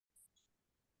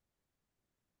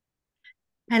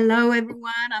Hello,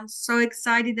 everyone. I'm so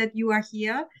excited that you are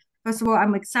here. First of all,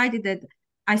 I'm excited that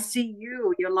I see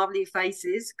you, your lovely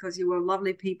faces, because you are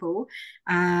lovely people.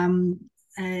 Um,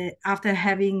 After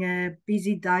having a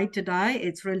busy day today,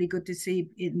 it's really good to see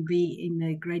it be in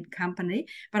a great company.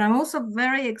 But I'm also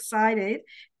very excited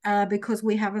because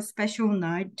we have a special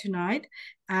night tonight.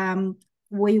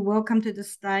 We welcome to the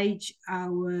stage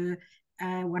our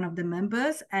one of the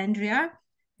members, Andrea,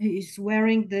 who is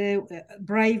wearing the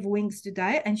Brave Wings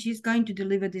today, and she's going to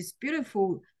deliver this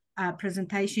beautiful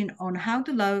presentation on how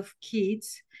to love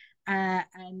kids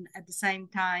and at the same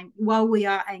time, while we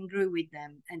are angry with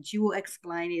them, and she will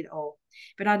explain it all.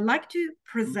 But I'd like to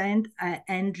present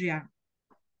Andrea.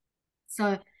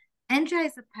 So, Andrea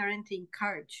is a parenting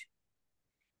coach.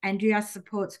 Andrea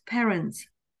supports parents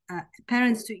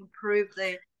to improve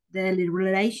their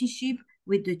relationship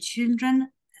with the children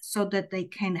so that they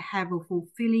can have a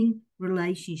fulfilling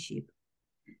relationship.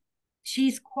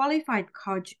 She's qualified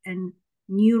coach in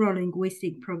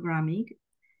neuro-linguistic programming,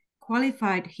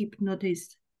 qualified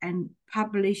hypnotist, and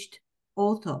published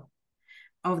author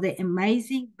of the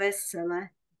amazing bestseller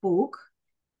book,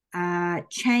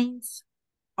 Chains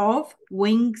of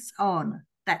Wings On,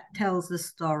 that tells the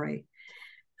story.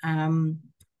 And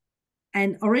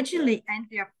originally,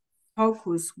 Andrea's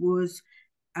focus was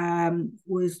on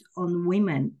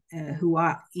women who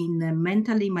are in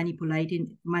mentally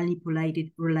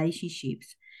manipulated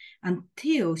relationships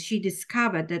until she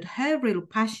discovered that her real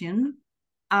passion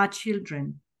are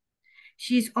children.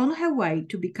 She's on her way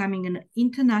to becoming an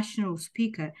international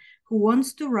speaker who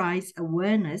wants to raise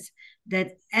awareness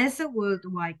that as a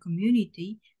worldwide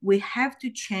community, we have to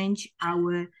change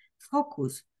our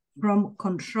focus from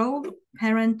controlled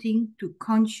parenting to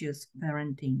conscious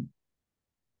parenting.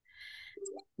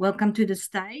 Welcome to the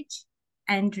stage,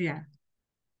 Andrea.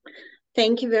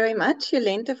 Thank you very much,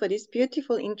 Jolenta, for this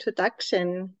beautiful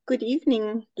introduction. Good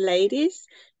evening, ladies,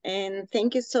 and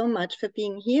thank you so much for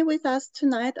being here with us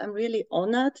tonight. I'm really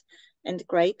honored and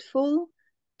grateful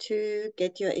to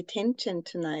get your attention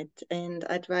tonight, and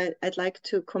I'd like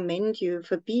to commend you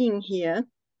for being here.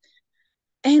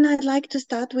 And I'd like to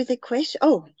start with a question.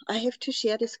 Oh, I have to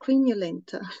share the screen,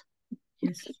 Jolenta.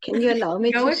 Yes. Can you allow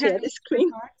me to share the screen?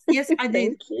 Yes, I did.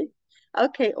 Thank you.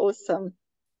 Okay, awesome.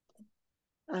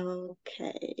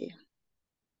 Okay.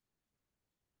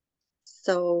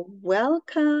 So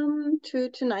welcome to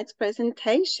tonight's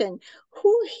presentation.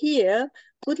 Who here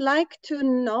would like to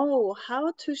know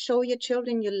how to show your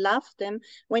children you love them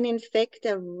when in fact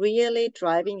they're really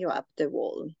driving you up the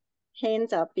wall?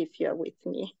 Hands up if you're with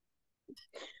me.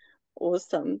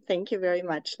 Awesome. Thank you very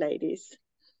much, ladies.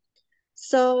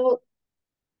 So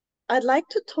I'd like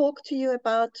to talk to you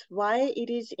about why it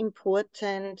is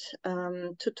important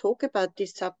to talk about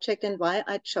this subject and why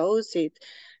I chose it.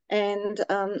 And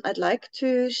I'd like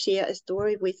to share a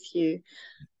story with you.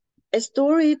 A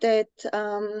story that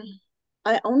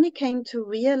I only came to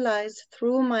realize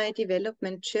through my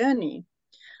development journey.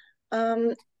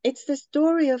 It's the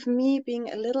story of me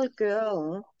being a little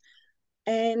girl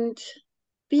and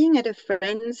being at a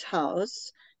friend's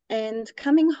house and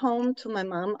coming home to my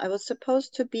mom. I was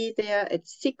supposed to be there at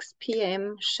 6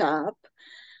 p.m. sharp.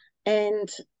 And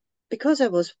because I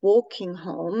was walking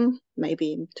home,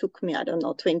 maybe it took me, I don't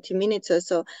know, 20 minutes or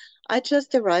so, I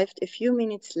just arrived a few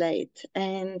minutes late.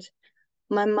 And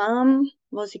my mom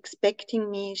was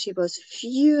expecting me. She was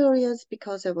furious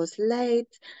because I was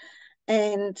late.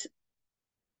 And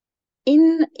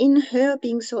in her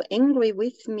being so angry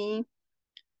with me,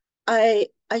 I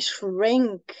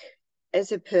shrank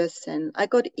as a person. I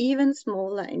got even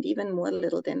smaller and even more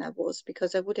little than I was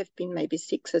because I would have been maybe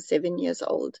 6 or 7 years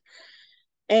old.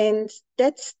 And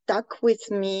that stuck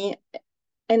with me.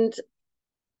 And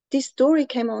this story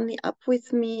came only up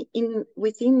with me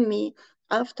within me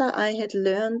after I had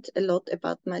learned a lot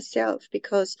about myself,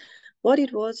 because what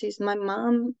it was is my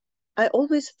mom, I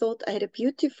always thought I had a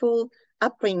beautiful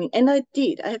upbringing, and I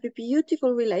did. I have a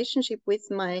beautiful relationship with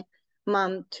my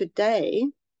mom today.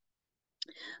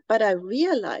 But I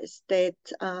realized that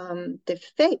the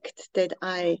fact that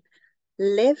I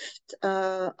left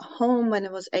home when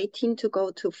I was 18 to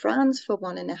go to France for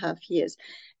 1.5 years,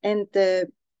 and the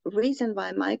reason why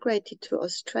I migrated to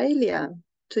Australia,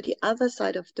 to the other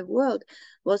side of the world,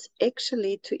 was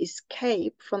actually to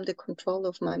escape from the control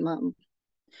of my mom.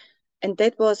 And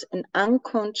that was an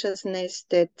unconsciousness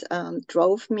that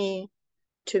drove me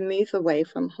to move away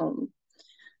from home.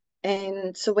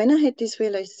 And so when I had this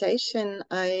realization,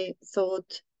 I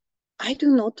thought, I do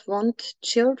not want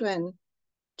children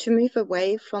to move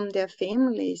away from their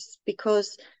families,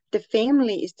 because the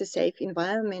family is the safe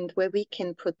environment where we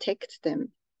can protect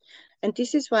them. And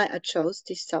this is why I chose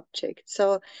this subject.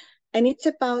 So, and it's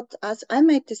about us. I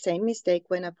made the same mistake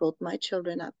when I brought my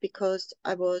children up because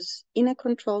I was in a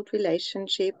controlled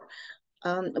relationship.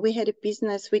 We had a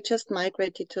business, we just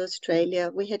migrated to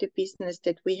Australia. We had a business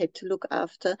that we had to look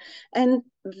after. And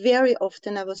very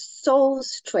often I was so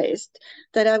stressed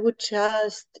that I would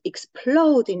just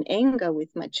explode in anger with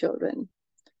my children,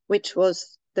 which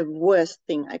was the worst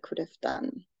thing I could have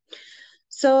done.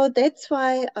 So that's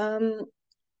why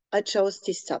I chose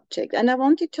this subject. And I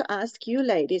wanted to ask you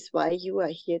ladies why you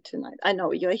are here tonight. I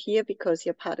know you're here because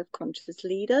you're part of Conscious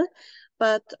Leader,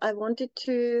 but I wanted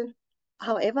to,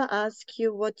 however, ask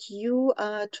you what you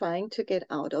are trying to get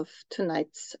out of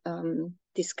tonight's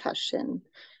discussion.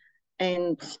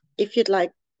 And if you'd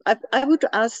like, I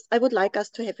would like us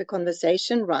to have a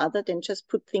conversation rather than just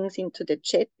put things into the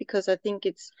chat, because I think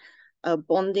it's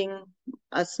bonding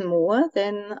us more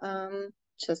than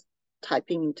just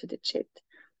typing into the chat.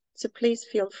 So please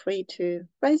feel free to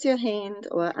raise your hand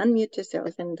or unmute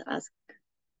yourself and ask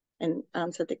and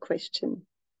answer the question.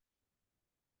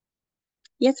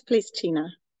 Yes, please, Gina.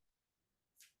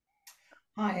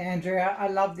 Hi, Andrea. I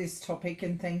love this topic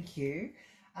and thank you.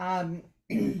 I'm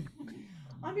in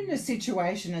a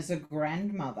situation as a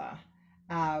grandmother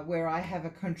where I have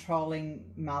a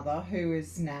controlling mother who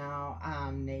is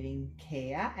now needing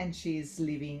care, and she is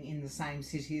living in the same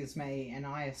city as me, and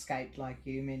I escaped like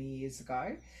you many years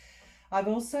ago. I've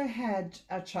also had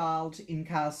a child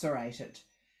incarcerated,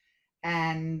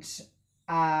 and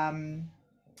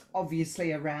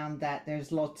obviously around that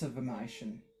there's lots of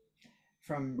emotion,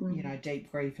 from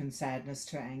deep grief and sadness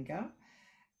to anger.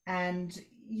 And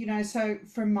so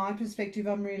from my perspective,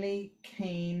 I'm really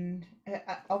keen.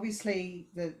 Obviously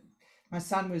my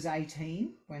son was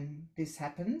 18 when this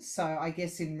happened, so I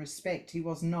guess in respect he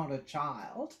was not a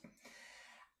child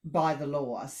by the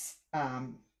law's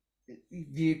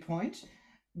viewpoint.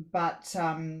 But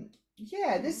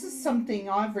this is something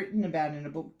I've written about in a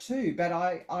book too, but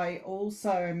I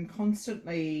also am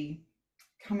constantly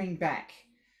coming back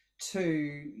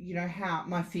to how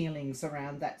my feelings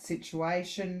around that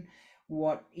situation,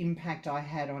 what impact I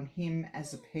had on him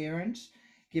as a parent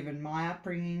given my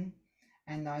upbringing,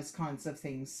 and those kinds of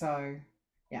things. So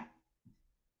yeah.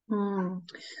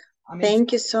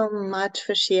 Thank you so much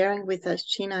for sharing with us,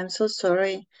 Gina. I'm so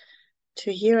sorry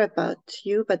to hear about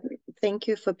you, but thank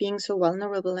you for being so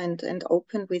vulnerable and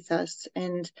open with us.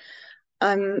 And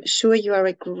I'm sure you are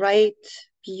a great,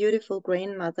 beautiful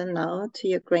grandmother now to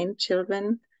your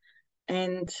grandchildren.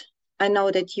 And I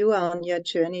know that you are on your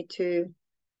journey to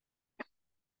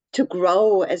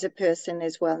grow as a person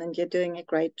as well, and you're doing a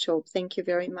great job. Thank you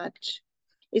very much.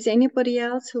 Is anybody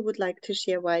else who would like to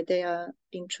share why they are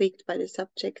intrigued by the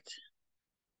subject?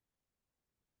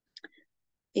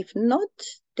 If not,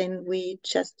 then we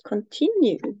just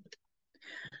continue.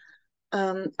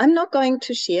 I'm not going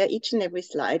to share each and every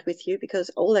slide with you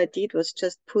because all I did was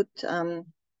just put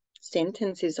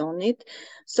sentences on it.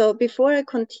 So before I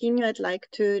continue, I'd like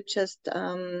to just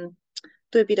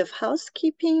do a bit of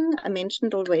housekeeping. I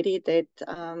mentioned already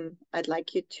that I'd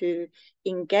like you to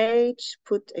engage,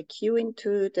 put a Q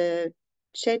into the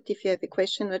chat if you have a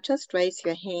question, or just raise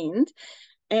your hand.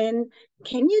 And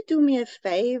can you do me a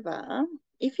favor?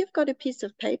 If you've got a piece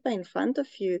of paper in front of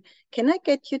you, can I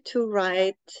get you to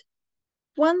write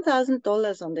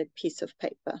 $1,000 on that piece of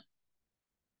paper?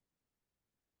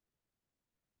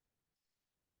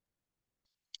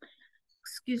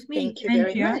 Excuse me. Thank you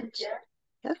very much.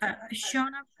 Yeah.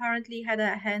 Shona apparently had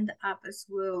a hand up as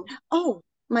well. Oh,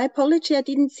 my apology. I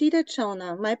didn't see that,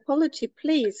 Shona. My apology.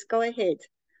 Please go ahead.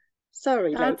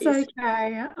 Sorry, That's ladies.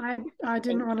 okay. I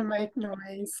didn't want to make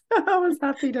noise. I was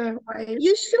happy to wait.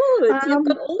 You should. You've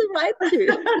got all the right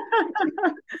to.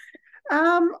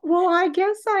 Well, I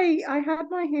guess I had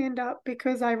my hand up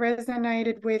because I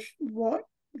resonated with what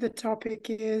the topic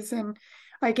is, and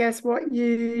I guess what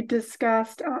you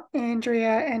discussed,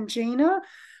 Andrea and Gina.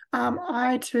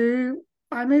 I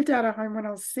moved out of home when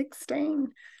I was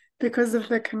 16 because of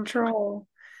the control.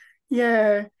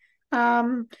 Yeah.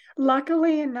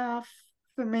 Luckily enough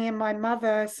for me and my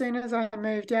mother, as soon as I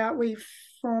moved out, we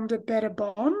formed a better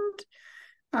bond.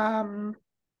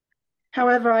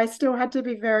 However, I still had to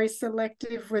be very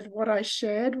selective with what I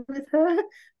shared with her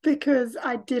because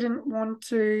I didn't want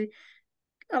to,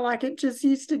 like, it just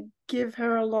used to give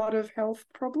her a lot of health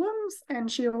problems,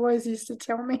 and she always used to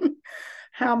tell me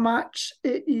how much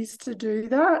it used to do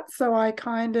that. So I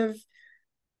kind of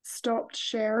stopped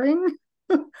sharing.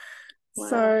 Wow.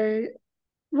 So,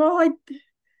 well,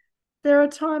 there are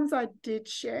times I did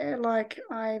share, like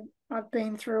I've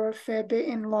been through a fair bit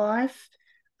in life.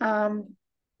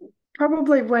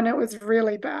 Probably when it was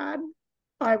really bad,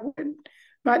 I would,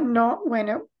 but not when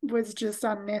it was just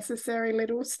unnecessary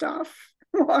little stuff.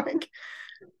 Like,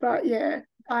 but yeah,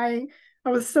 I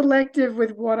was selective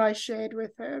with what I shared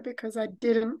with her because I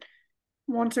didn't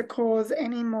want to cause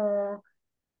any more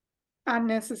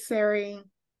unnecessary,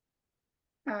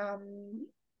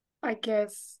 I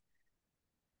guess,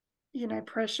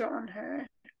 pressure on her.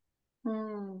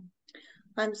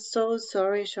 I'm so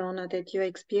sorry, Shauna, that you're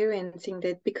experiencing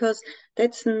that, because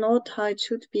that's not how it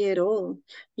should be at all.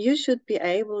 You should be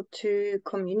able to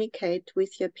communicate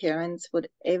with your parents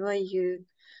whatever you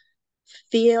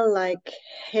feel like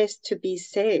has to be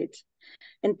said.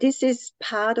 And this is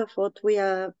part of what we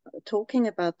are talking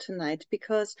about tonight,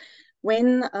 because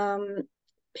when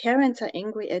parents are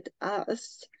angry at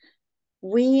us,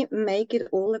 we make it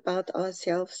all about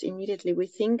ourselves immediately. We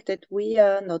think that we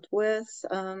are not worth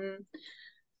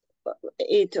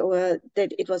it, or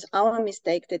that it was our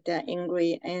mistake that they're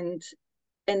angry, and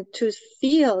to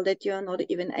feel that you're not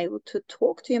even able to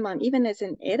talk to your mom, even as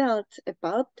an adult,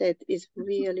 about that is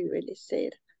really, really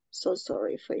sad. So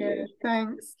sorry for you.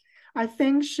 Thanks. I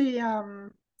think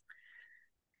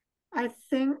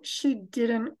she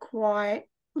didn't quite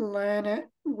learn it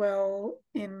well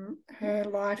in her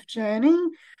life journey.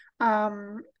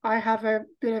 I have a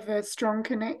bit of a strong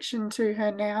connection to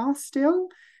her now still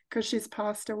because she's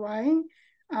passed away.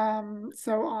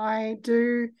 So I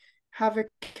do have a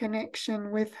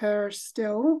connection with her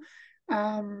still.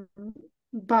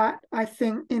 But I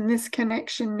think in this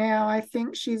connection now, I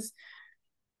think she's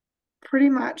pretty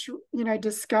much,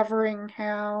 discovering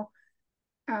how,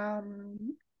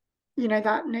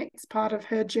 that next part of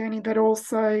her journey, but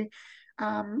also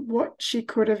what she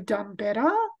could have done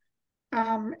better.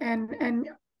 And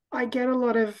I get a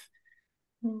lot of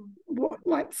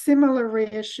similar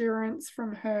reassurance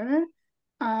from her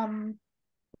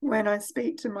when I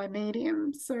speak to my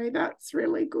medium. So that's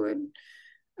really good.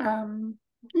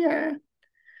 Yeah.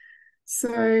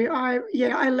 So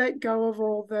I let go of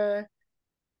all the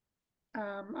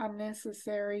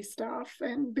unnecessary stuff,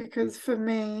 and because for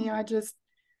me, I just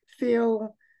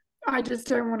feel I just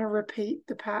don't want to repeat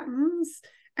the patterns.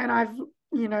 And I've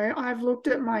looked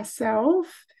at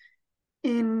myself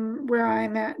in where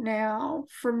I'm at now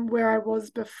from where I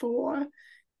was before,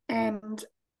 and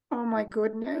oh my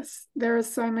goodness, there are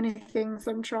so many things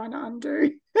I'm trying to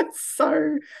undo.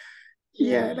 So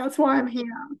that's why I'm here.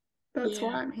 That's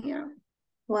why I'm here.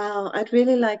 Wow, I'd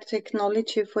really like to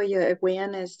acknowledge you for your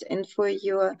awareness and for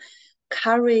your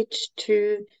courage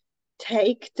to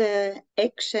take the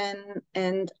action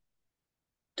and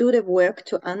do the work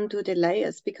to undo the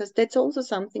layers, because that's also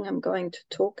something I'm going to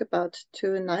talk about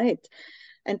tonight.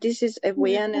 And this is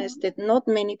awareness that not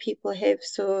many people have.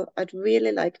 So I'd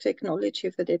really like to acknowledge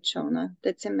you for that, Shauna.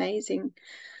 That's amazing.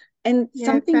 And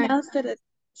something else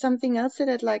that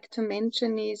I'd like to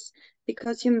mention is,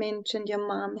 because you mentioned your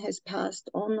mom has passed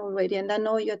on already, and I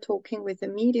know you're talking with a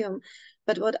medium,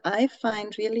 but what I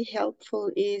find really helpful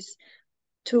is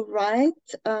to write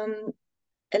a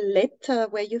letter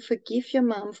where you forgive your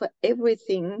mom for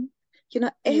everything,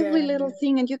 every little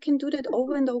thing, and you can do that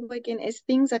over and over again as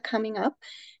things are coming up,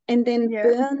 and then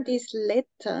burn this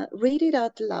letter, read it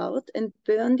out loud, and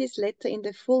burn this letter in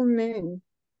the full moon.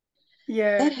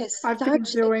 That has I've been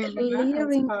such doing a clearing. that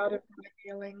as part of my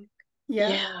healing.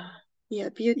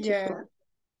 Beautiful.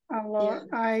 A lot.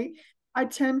 I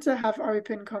tend to have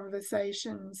open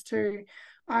conversations too.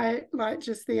 I like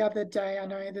just the other day, I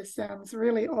know this sounds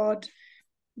really odd,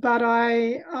 but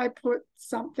I put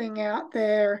something out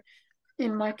there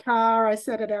in my car. I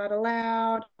said it out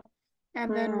aloud,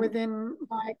 and then within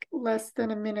like less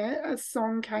than a minute, a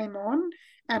song came on,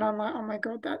 and I'm like, oh my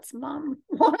God, that's mum.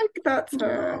 Like that's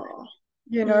her,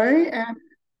 and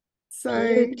so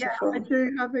I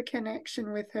do have a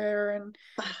connection with her,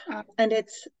 and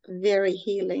it's very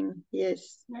healing.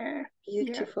 Yes.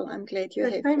 Beautiful. I'm glad you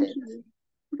have that.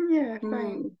 You.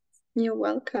 Thanks. You're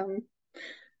welcome.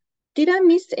 Did I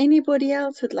miss anybody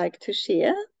else who'd like to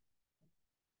share?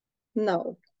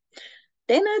 No.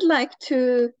 Then I'd like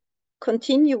to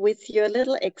continue with your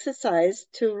little exercise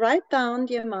to write down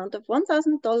the amount of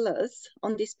 $1,000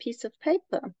 on this piece of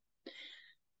paper.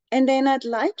 And then I'd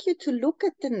like you to look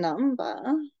at the number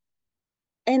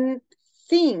and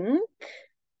think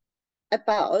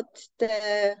about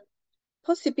the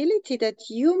possibility that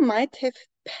you might have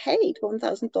paid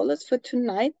 $1,000 for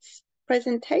tonight's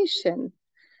presentation.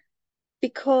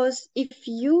 Because if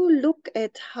you look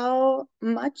at how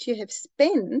much you have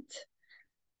spent,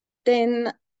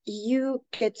 then you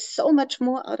get so much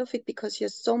more out of it, because you're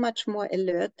so much more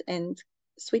alert and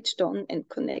switched on and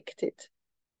connected.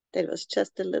 That was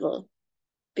just a little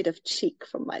bit of cheek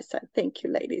from my side. Thank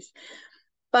you, ladies.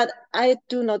 But I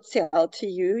do not sell to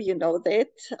you, you know that.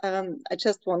 I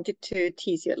just wanted to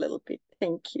tease you a little bit.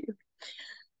 Thank you.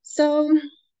 So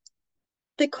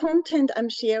the content I'm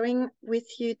sharing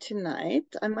with you tonight,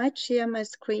 I might share my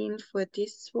screen for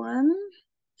this one.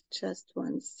 Just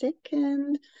 1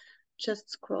 second.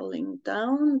 Just scrolling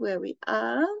down where we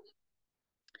are.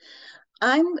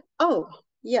 Let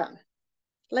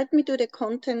me do the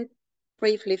content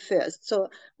briefly first. So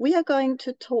we are going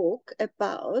to talk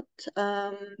about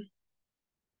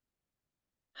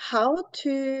how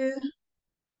to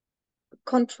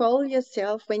control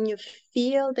yourself when you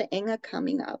feel the anger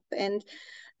coming up. And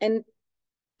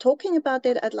talking about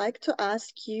that, I'd like to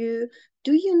ask you,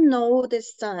 do you know the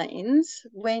signs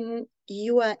when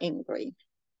you are angry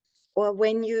or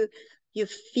when you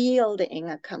feel the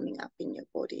anger coming up in your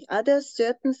body? Are there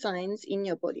certain signs in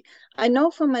your body? I know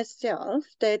for myself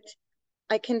that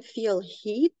I can feel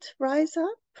heat rise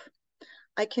up.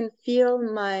 I can feel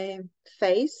my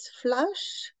face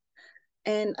flush,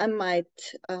 and I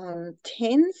might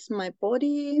tense my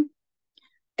body,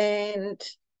 and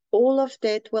all of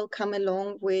that will come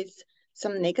along with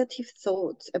some negative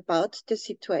thoughts about the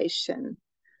situation.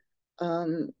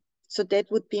 So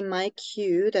that would be my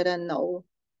cue that I know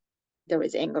there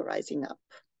is anger rising up.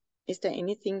 Is there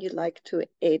anything you'd like to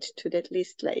add to that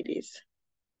list, ladies?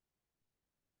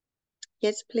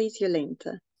 Yes, please,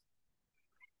 Jolenta.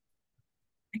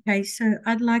 Okay, so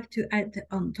I'd like to add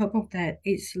on top of that,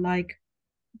 it's like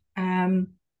I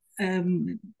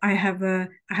have a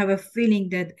feeling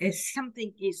that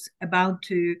something is about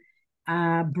to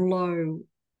blow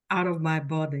out of my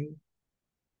body,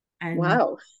 and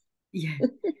wow, yeah,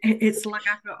 it's like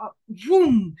I feel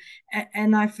boom,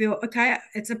 and I feel okay.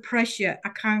 It's a pressure. I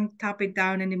can't tap it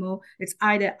down anymore. It's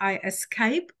either I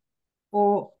escape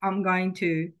or I'm going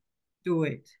to do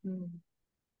it.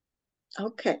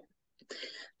 Okay.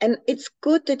 And it's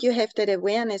good that you have that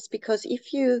awareness, because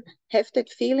if you have that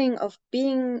feeling of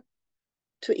being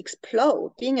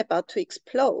about to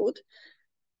explode,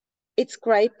 it's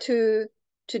great to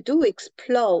do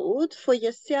explode for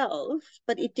yourself,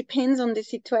 but it depends on the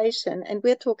situation. And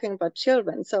we're talking about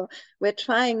children, so we're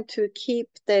trying to keep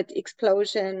that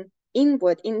explosion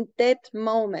inward in that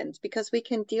moment, because we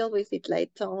can deal with it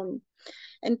later on.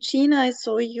 And Gina, I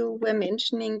saw you were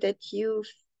mentioning that you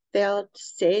felt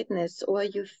sadness, or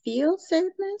you feel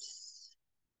sadness.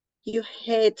 You've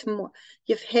had more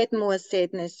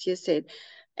sadness, you said.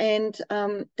 And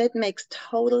that makes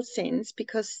total sense,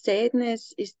 because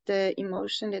sadness is the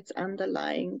emotion that's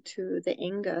underlying to the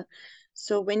anger.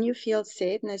 So when you feel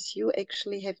sadness, you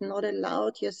actually have not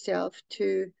allowed yourself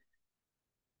to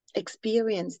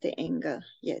experience the anger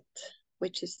yet,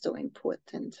 which is so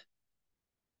important.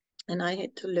 And I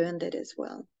had to learn that as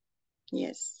well.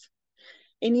 Yes.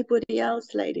 Anybody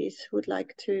else, ladies, who'd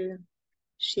like to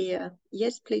share?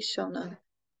 Yes, please, Shona.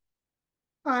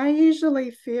 I usually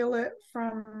feel it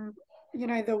from,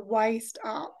 the waist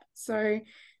up. So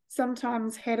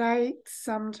sometimes headaches,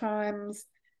 sometimes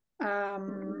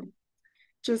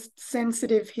just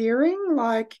sensitive hearing.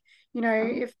 Like,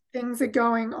 if things are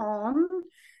going on,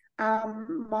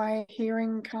 my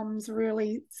hearing comes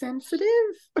really sensitive.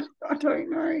 I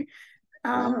don't know.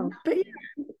 Wow. But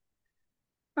yeah,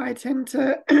 I tend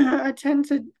to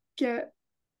get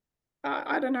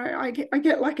I don't know, I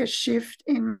get like a shift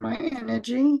in my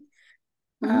energy.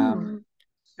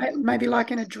 Maybe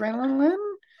like an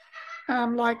adrenaline.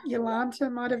 Like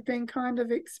Yolanta might have been kind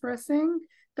of expressing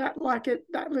that,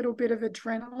 that little bit of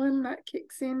adrenaline that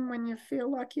kicks in when you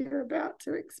feel like you're about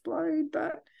to explode.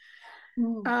 But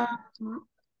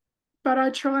I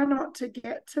try not to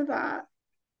get to that.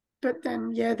 But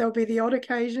then, yeah, there'll be the odd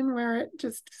occasion where it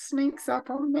just sneaks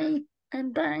up on me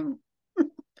and bang.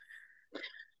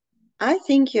 I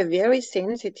think you're very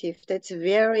sensitive. That's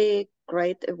very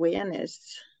great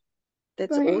awareness.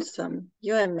 That's awesome.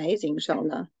 You're amazing,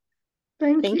 Shona.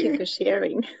 Thank you for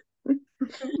sharing.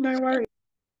 No worries.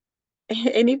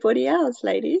 Anybody else,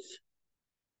 ladies?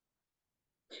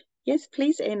 Yes,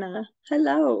 please, Anna.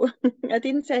 Hello. I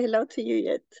didn't say hello to you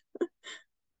yet.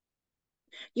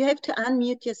 You have to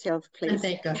unmute yourself, please.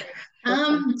 There you go.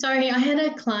 Sorry, I had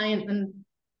a client and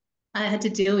I had to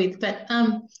deal with, but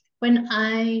when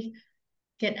I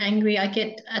get angry, I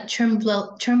get a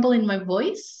tremble in my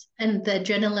voice, and the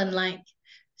adrenaline, like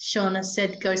Shauna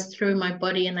said, goes through my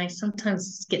body, and I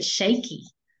sometimes get shaky.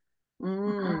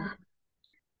 Yeah,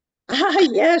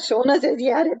 Shauna says,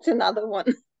 yeah, that's another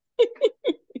one.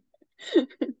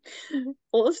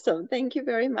 Awesome. Thank you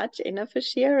very much, Anna, for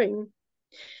sharing.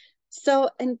 So,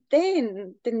 and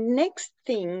then the next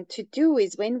thing to do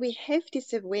is, when we have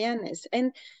this awareness,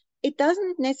 and it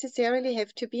doesn't necessarily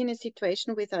have to be in a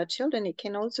situation with our children. It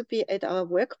can also be at our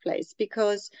workplace,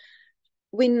 because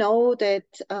we know that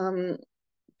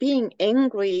being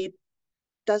angry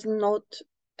does not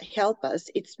help us.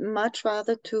 It's much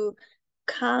rather to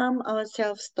calm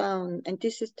ourselves down. And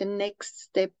this is the next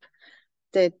step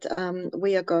that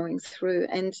we are going through.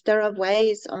 And there are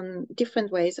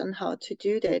different ways on how to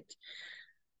do that,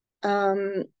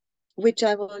 which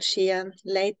I will share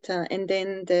later. And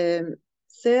then the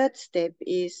third step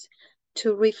is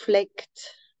to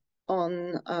reflect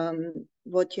on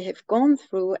what you have gone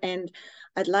through. And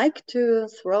I'd like to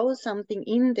throw something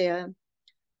in there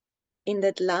in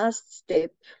that last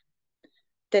step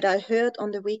that I heard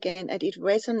on the weekend, and it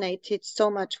resonated so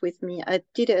much with me. I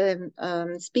did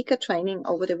a speaker training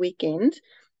over the weekend,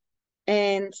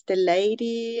 and the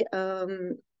lady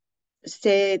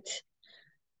said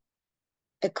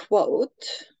a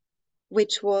quote,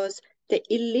 which was, "The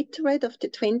illiterate of the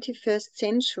 21st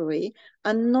century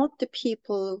are not the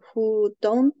people who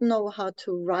don't know how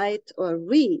to write or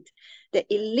read. The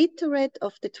illiterate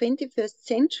of the 21st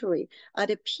century are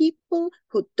the people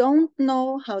who don't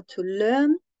know how to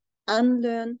learn,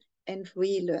 unlearn, and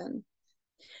relearn."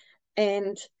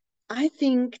 And I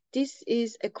think this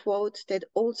is a quote that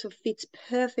also fits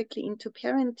perfectly into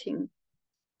parenting,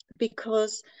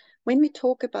 because when we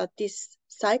talk about this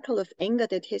cycle of anger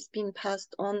that has been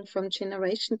passed on from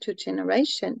generation to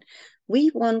generation, we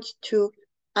want to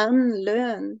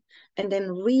unlearn and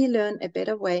then relearn a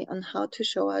better way on how to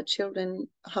show our children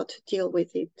how to deal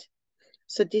with it.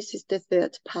 So this is the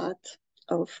third part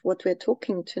of what we're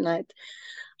talking tonight.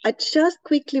 I just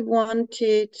quickly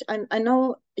wanted, I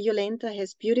know Jolenta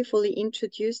has beautifully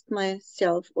introduced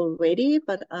myself already,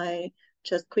 but I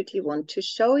just quickly want to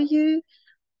show you.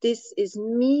 This is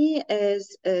me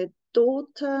as a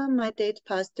daughter. My dad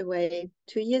passed away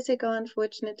 2 years ago,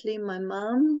 unfortunately. My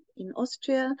mom in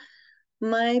Austria,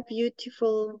 my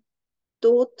beautiful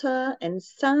daughter and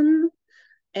son,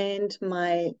 and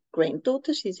my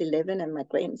granddaughter, she's 11, and my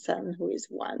grandson, who is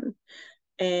 1.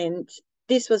 And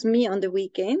this was me on the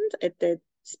weekend at the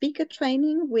speaker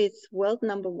training with world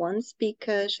 #1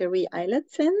 speaker, Sherry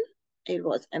Eilertsen. It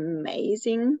was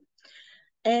amazing.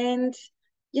 And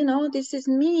you know, this is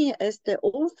me as the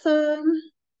author,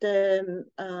 the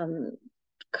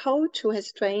coach who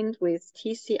has trained with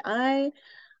TCI,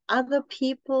 other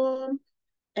people,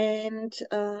 and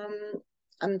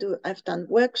I've done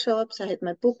workshops. I had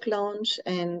my book launch,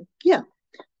 and yeah,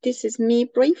 this is me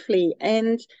briefly.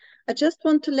 And I just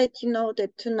want to let you know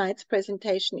that tonight's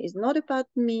presentation is not about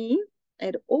me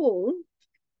at all.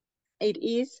 It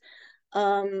is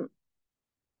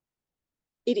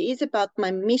about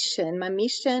my mission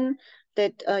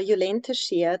that Jolenta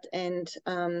shared, and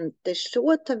the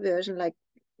shorter version, like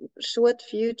short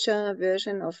future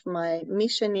version of my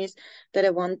mission, is that I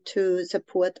want to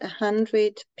support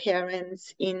 100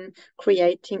 parents in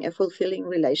creating a fulfilling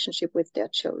relationship with their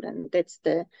children. That's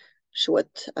the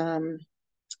short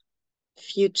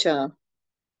future,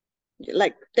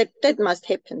 like that must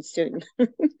happen soon.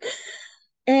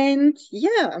 And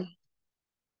yeah,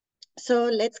 so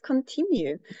let's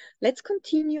continue. Let's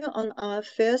continue on our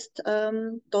first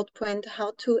dot point,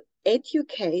 how to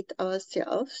educate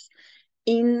ourselves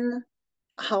in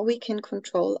how we can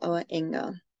control our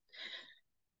anger.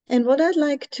 And what I'd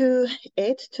like to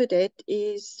add to that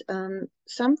is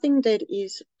something that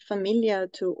is familiar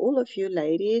to all of you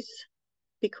ladies,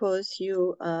 because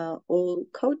you are all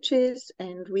coaches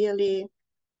and really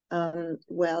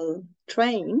well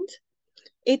trained.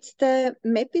 It's the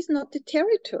map is not the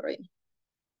territory.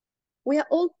 We are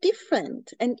all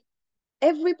different, and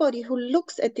everybody who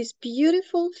looks at this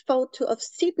beautiful photo of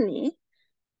Sydney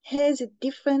has a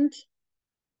different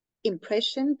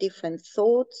impression, different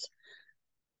thoughts,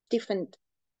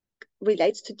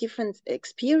 relates to different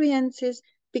experiences,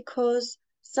 because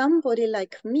somebody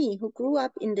like me who grew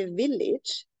up in the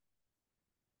village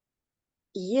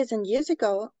years and years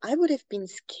ago, I would have been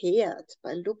scared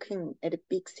by looking at a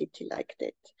big city like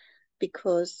that,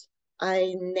 because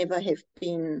I never have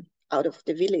been out of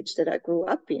the village that I grew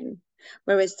up in.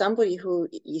 Whereas somebody who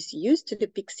is used to the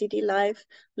big city life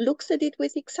looks at it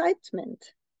with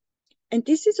excitement. And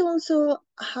this is also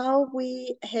how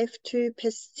we have to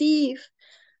perceive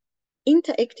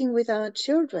interacting with our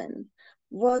children.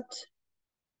 What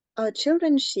our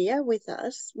children share with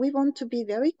us, we want to be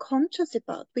very conscious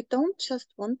about. We don't just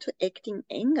want to act in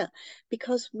anger,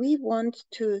 because we want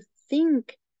to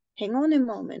think, hang on a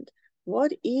moment,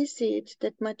 what is it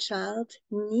that my child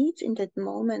needs in that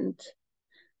moment?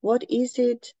 What is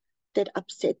it that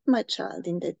upset my child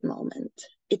in that moment?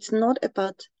 It's not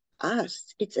about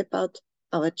us, it's about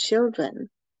our children.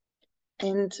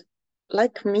 And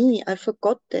like me, I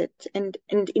forgot that. And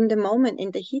in the moment,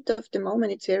 in the heat of the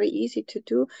moment, it's very easy to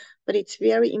do, but it's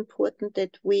very important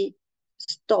that we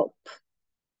stop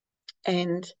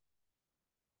and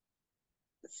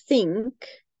think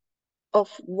of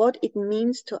what it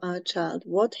means to our child.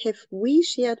 What have we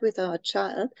shared with our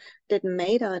child that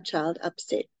made our child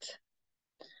upset?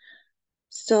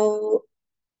 So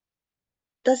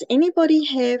does anybody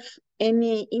have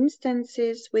any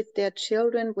instances with their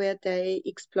children where they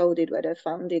exploded, where they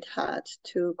found it hard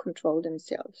to control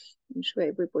themselves? I'm sure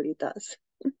everybody does.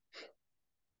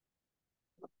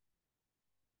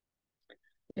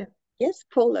 Yeah. Yes,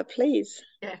 Paula, please.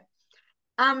 Yeah.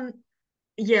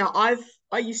 Yeah,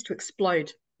 I used to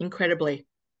explode incredibly.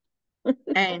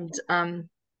 And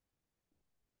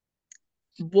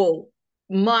well,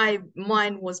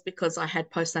 mine was because I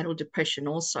had postnatal depression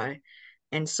also.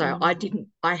 And so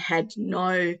I had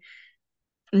no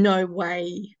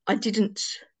way. I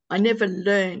never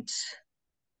learned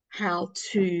how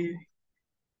to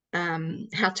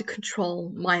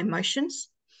control my emotions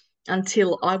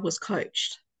until I was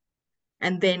coached.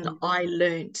 And then I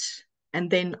learned, and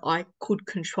then I could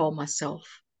control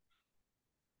myself.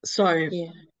 So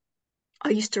I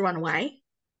used to run away,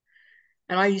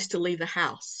 and I used to leave the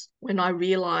house when I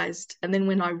realized, and then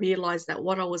when I realized that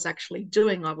what I was actually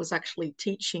doing, I was actually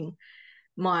teaching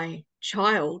my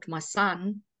child, my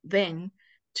son, then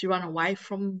to run away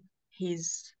from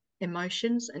his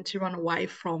emotions and to run away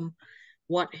from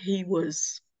what he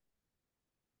was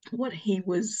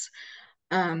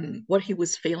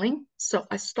feeling. So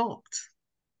I stopped.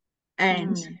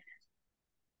 And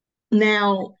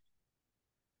now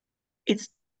it's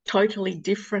totally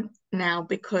different now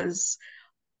because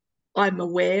I'm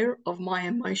aware of my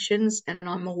emotions and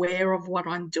I'm aware of what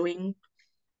I'm doing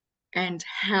and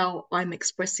how I'm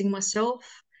expressing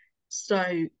myself.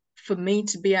 So for me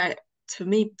to be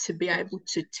able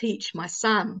to teach my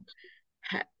son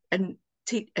and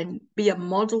be a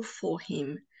model for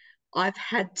him, I've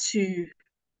had to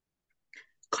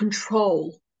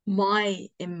control my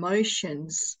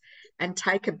emotions and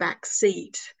take a back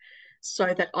seat so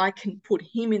that I can put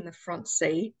him in the front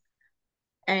seat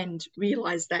and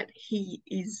realize that he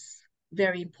is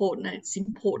very important, and it's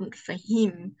important for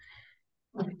him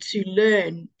to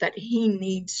learn that he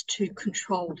needs to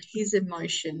control his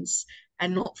emotions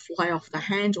and not fly off the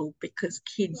handle, because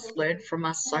kids learn from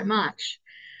us so much.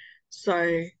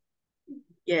 So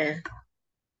yeah.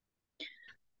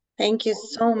 Thank you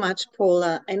so much,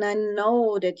 Paula. And I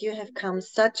know that you have come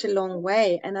such a long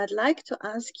way. And I'd like to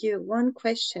ask you one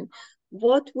question.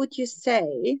 What would you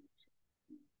say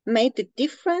made the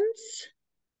difference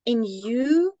in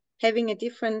you having a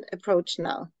different approach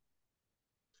now?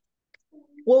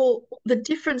 Well, the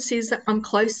difference is that I'm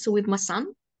closer with my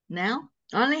son now.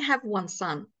 I only have one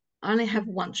son. I only have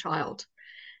one child.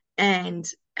 And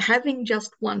having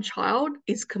just one child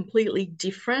is completely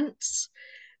different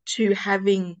to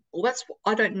having, well,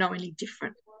 I don't know any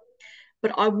different,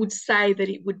 but I would say that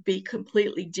it would be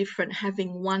completely different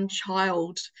having one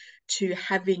child to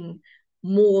having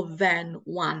more than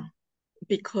one,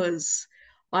 because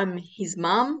I'm his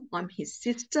mum, I'm his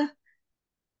sister,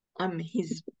 I'm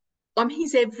his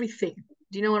everything.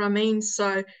 Do you know what I mean?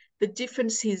 So the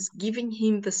difference is giving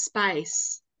him the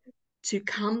space to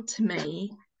come to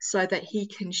me so that he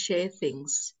can share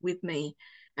things with me.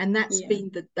 And that's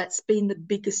been the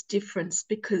biggest difference,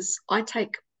 because I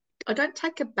don't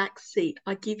take a back seat.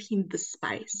 I give him the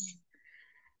space.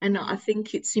 And I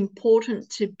think it's important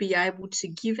to be able to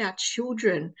give our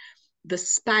children the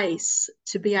space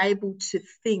to be able to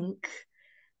think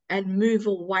and move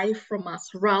away from us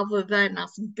rather than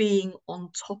us being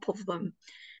on top of them.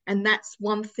 And that's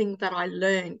one thing that I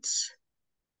learned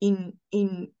in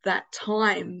that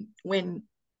time when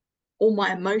all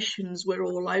my emotions were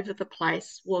all over the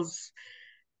place, was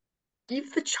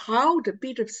give the child a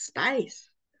bit of space.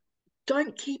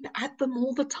 Don't keep at them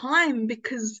all the time,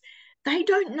 because they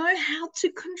don't know how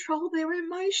to control their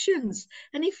emotions.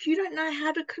 And if you don't know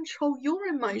how to control your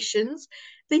emotions,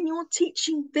 then you're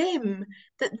teaching them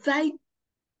that they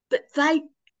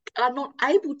are not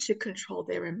able to control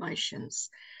their emotions.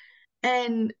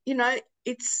 And, you know,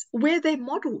 we're their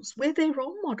models, we're their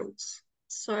role models.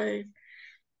 So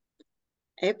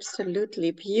absolutely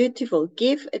beautiful.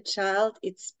 Give a child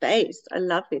its space. I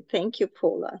love it. Thank you,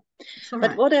 Paula.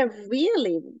 But what I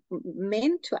really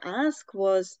meant to ask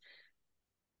was,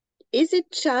 is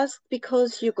it just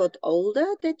because you got older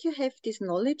that you have this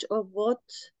knowledge, or what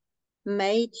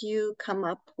made you come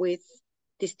up with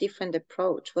this different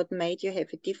approach? What made you have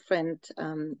a different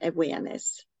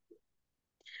awareness?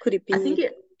 Could it be? I think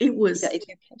it was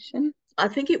education. I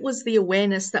think it was the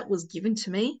awareness that was given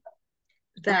to me.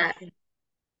 that Okay.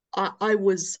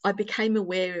 I became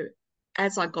aware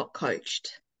as I got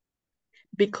coached,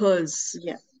 because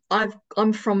Yeah.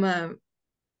 I'm from a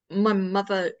my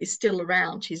mother is still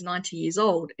around. She's 90 years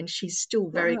old and she's still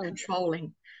very Wow.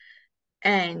 controlling.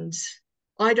 And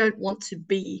I don't want to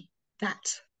be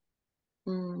that.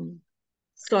 Mm.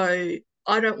 So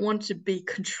I don't want to be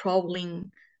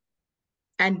controlling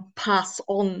and pass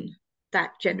on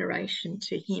that generation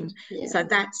to him. Yeah. So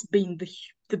that's been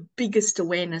the biggest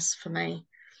awareness for me.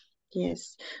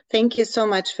 Yes. Thank you so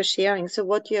much for sharing. So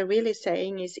what you're really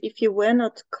saying is, if you were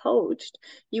not coached,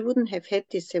 you wouldn't have had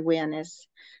this awareness.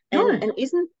 No, And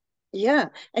isn't no,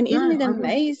 it I wouldn't.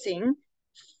 amazing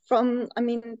from, I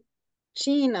mean,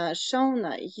 Gina,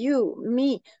 Shona, you,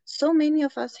 me, so many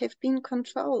of us have been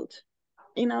controlled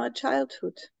in our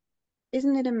childhood.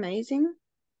 Isn't it amazing?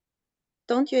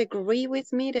 Don't you agree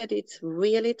with me that it's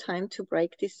really time to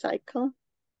break this cycle?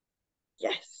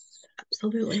 Yes.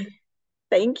 Absolutely.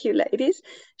 Thank you, ladies.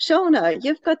 Shona,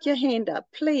 you've got your hand up,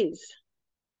 please.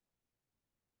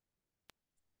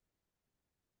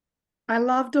 I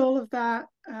loved all of that,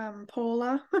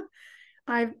 Paula.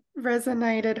 I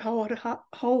resonated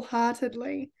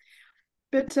wholeheartedly.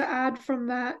 But to add from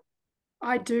that,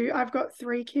 I've got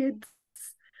 3 kids.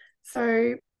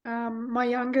 So my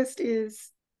youngest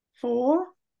is 4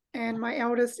 and my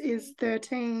eldest is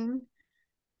 13.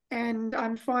 And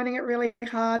I'm finding it really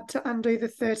hard to undo the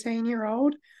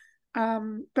 13-year-old.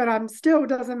 But I'm still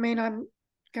doesn't mean I'm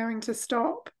going to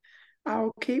stop.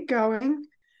 I'll keep going.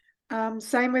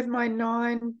 Same with my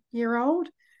 9-year-old.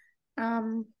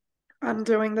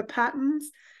 Undoing the patterns.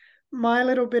 My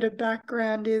little bit of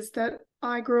background is that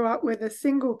I grew up with a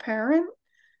single parent.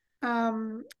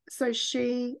 So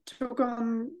she took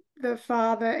on the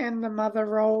father and the mother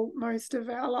role most of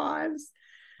our lives.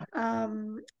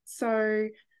 So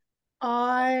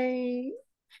I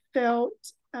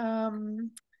felt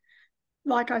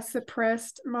like I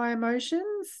suppressed my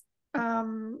emotions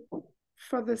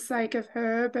for the sake of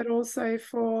her, but also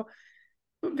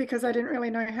because I didn't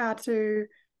really know how to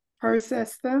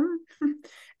process them.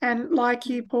 And like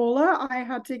you, Paula, I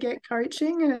had to get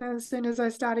coaching. And as soon as I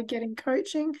started getting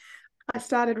coaching, I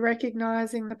started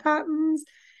recognizing the patterns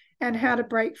and how to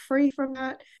break free from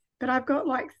that. But I've got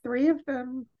like 3 of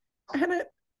them. And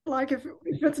if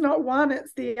it's not one,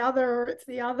 it's the other, or it's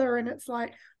the other. And it's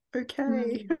like,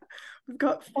 okay, we've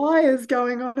got fires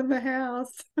going on in the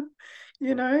house,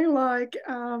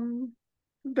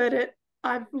 but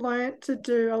I've learned to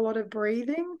do a lot of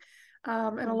breathing,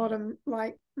 and a lot of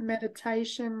like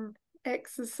meditation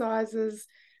exercises,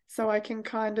 so I can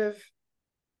kind of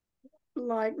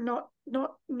like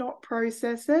not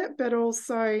process it, but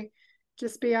also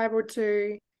just be able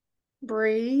to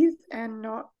breathe and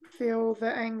not feel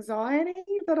the anxiety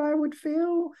that I would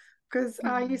feel, because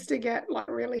I used to get like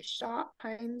really sharp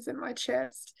pains in my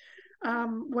chest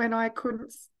when I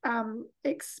couldn't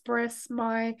express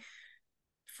my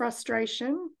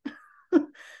frustration.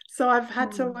 So I've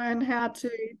had to learn how to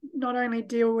not only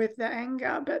deal with the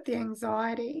anger, but the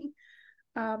anxiety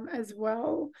as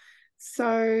well.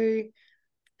 So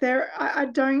I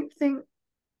don't think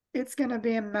it's going to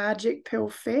be a magic pill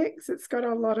fix. I've got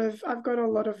a lot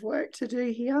of work to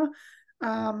do here.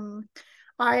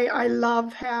 I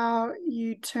love how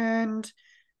you turned,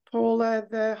 Paula,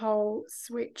 the whole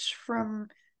switch from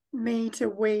me to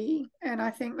we, and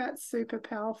I think that's super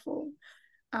powerful.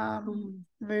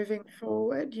 Moving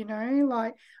forward,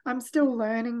 like I'm still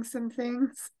learning some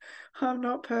things. I'm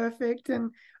not perfect,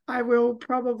 and I will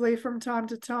probably from time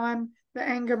to time the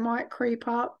anger might creep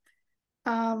up,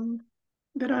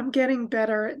 but I'm getting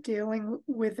better at dealing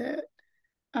with it.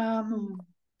 And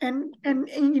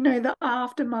the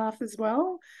aftermath as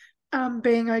well,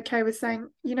 being okay with saying,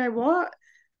 you know what,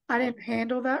 I didn't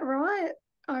handle that right.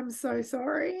 I'm so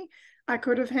sorry. I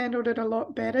could have handled it a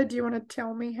lot better. Do you want to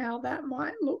tell me how that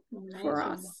might look for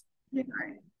Amazing. us?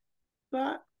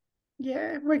 But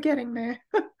yeah, we're getting there.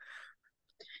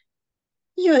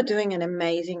 You are doing an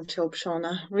amazing job,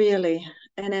 Shona. Really,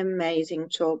 an amazing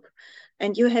job.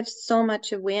 And you have so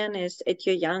much awareness at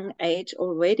your young age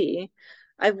already.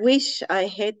 I wish I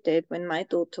had that when my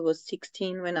daughter was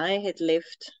 16, when I had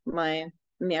left my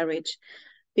marriage,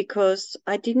 because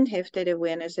I didn't have that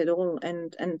awareness at all.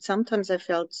 And sometimes I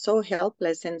felt so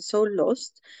helpless and so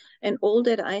lost. And all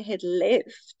that I had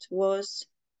left was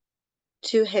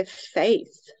to have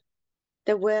faith.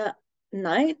 There were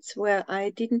nights where I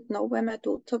didn't know where my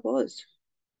daughter was.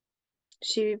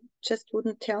 She just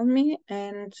wouldn't tell me,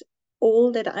 and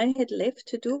all that I had left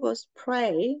to do was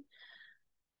pray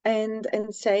and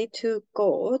say to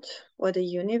God or the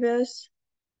universe,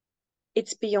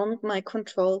 it's beyond my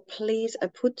control. Please, I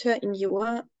put her in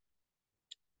your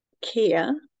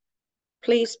care.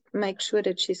 Please make sure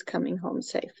that she's coming home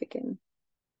safe again.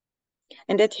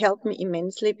 And that helped me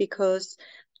immensely, because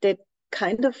that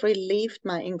kind of relieved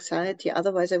my anxiety.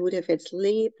 Otherwise, I would have had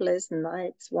sleepless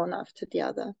nights, one after the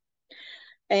other.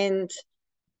 And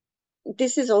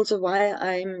this is also why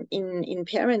I'm in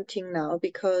parenting now,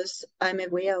 because I'm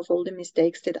aware of all the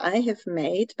mistakes that I have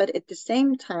made. But at the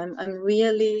same time, I'm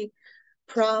really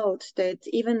proud that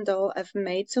even though I've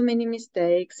made so many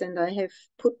mistakes and I have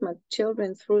put my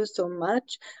children through so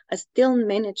much, I still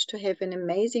managed to have an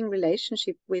amazing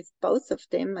relationship with both of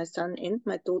them, my son and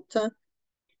my daughter.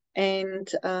 And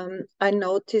I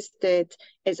noticed that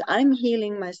as I'm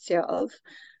healing myself,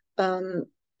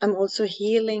 I'm also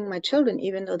healing my children,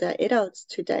 even though they're adults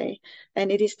today.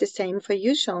 And it is the same for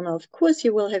you, Shauna. Of course,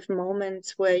 you will have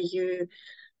moments where you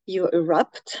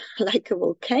erupt like a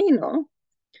volcano,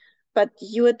 but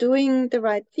you are doing the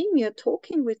right thing. You're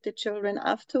talking with the children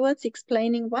afterwards,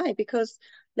 explaining why. Because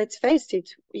let's face it,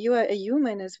 you are a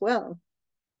human as well.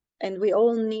 And we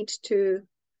all need to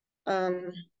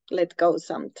let go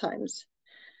sometimes.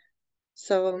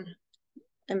 So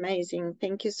amazing.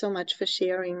 Thank you so much for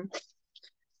sharing.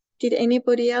 Did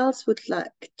anybody else would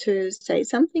like to say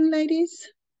something, ladies?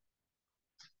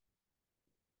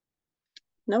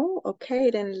 No?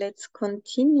 Okay, then let's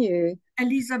continue.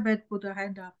 Elizabeth put her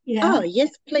hand up. Yeah. Oh,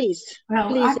 yes, please. Well,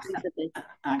 Please, Elizabeth.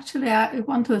 actually, I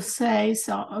want to say,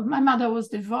 so my mother was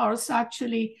divorced.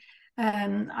 Actually,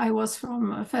 I was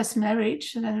from a first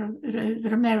marriage,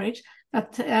 remarriage,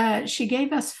 but she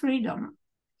gave us freedom.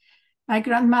 My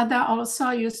grandmother also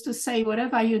used to say,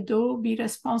 whatever you do, be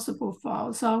responsible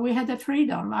for. So we had the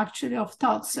freedom, actually, of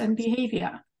thoughts and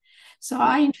behavior. So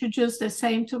I introduced the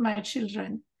same to my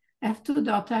children. I have two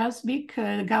daughters, big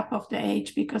gap of the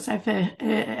age, because I have a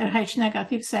Rh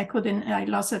negative, so I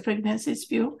lost a pregnancy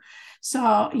spill.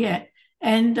 So yeah,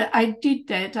 and I did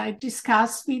that. I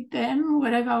discussed with them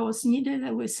whatever was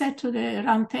needed. We sat to the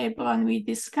round table and we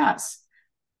discussed.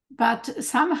 But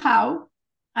somehow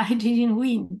I didn't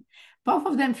win. Both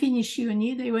of them finished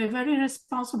uni. They were very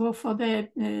responsible for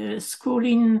the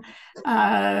schooling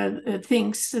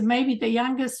things. Maybe the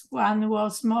youngest one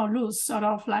was more loose, sort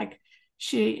of like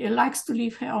she likes to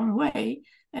live her own way.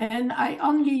 And I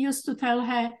only used to tell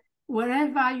her,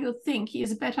 wherever you think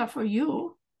is better for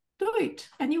you, do it,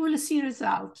 and you will see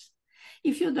results.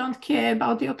 If you don't care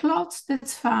about your clothes,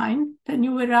 that's fine. Then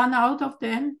you will run out of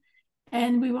them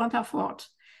and we won't afford.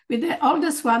 With the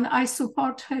oldest one, I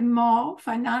support her more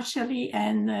financially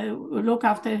and look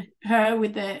after her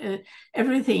with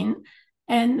everything.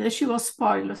 And she was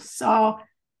spoiled. So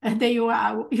there you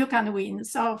are, you can win.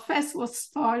 So first was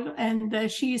spoiled,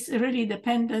 and she's really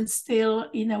dependent still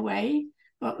in a way,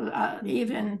 but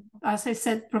even, as I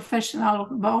said, professional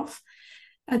both.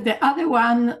 The other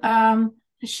one,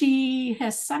 she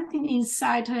has something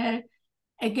inside her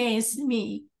against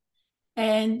me.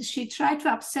 And she tried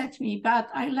to upset me, but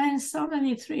I learned so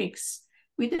many tricks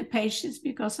with the patients,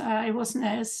 because I was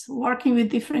nurse working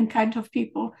with different kinds of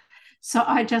people. So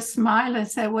I just smile and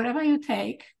say, whatever you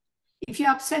take, if you're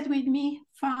upset with me,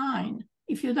 fine.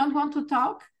 If you don't want to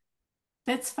talk,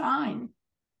 that's fine.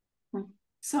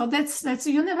 So that's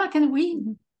you never can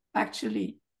win,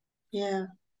 actually. Yeah.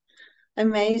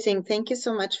 Amazing. Thank you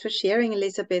so much for sharing,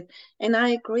 Elizabeth. And I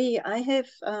agree. I have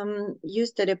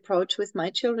used that approach with my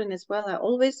children as well. I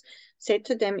always said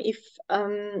to them, if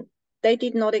they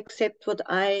did not accept what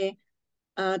I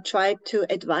tried to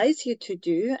advise you to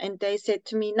do, and they said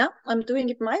to me, no, I'm doing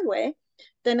it my way,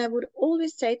 then I would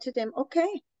always say to them,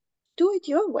 okay, do it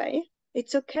your way.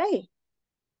 It's okay.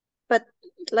 But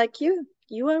like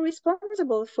you are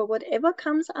responsible for whatever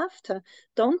comes after.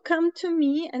 Don't come to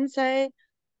me and say,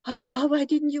 oh, why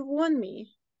didn't you warn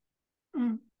me?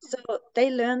 So they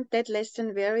learned that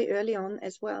lesson very early on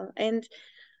as well. And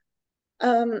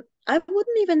I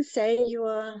wouldn't even say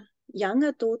your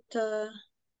younger daughter,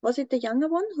 was it the younger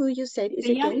one who you said is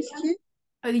against you?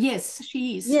 Yes,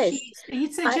 she is. Yes.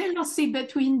 It's a jealousy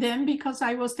between them, because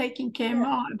I was taking care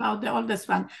more about the oldest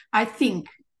one, I think.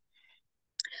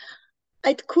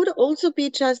 It could also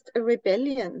be just a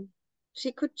rebellion.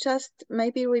 She could just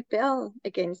maybe rebel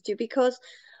against you, because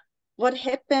what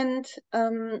happened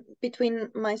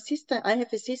between my sister, I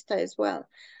have a sister as well.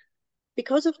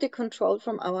 Because of the control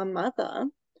from our mother,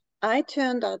 I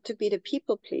turned out to be the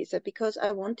people pleaser, because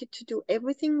I wanted to do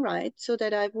everything right so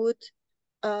that I would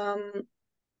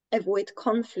avoid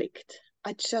conflict.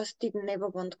 I just didn't ever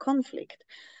want conflict.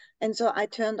 And so I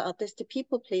turned out as the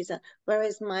people pleaser,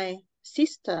 whereas my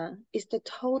sister is the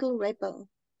total rebel.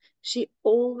 She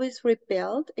always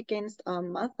rebelled against our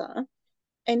mother.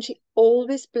 And she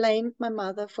always blamed my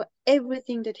mother for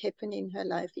everything that happened in her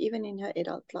life, even in her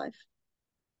adult life.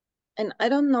 And I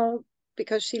don't know,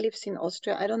 because she lives in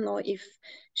Austria, I don't know if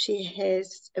she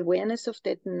has awareness of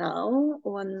that now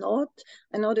or not.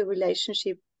 I know the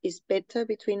relationship is better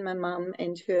between my mom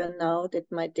and her now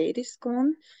that my dad is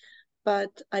gone,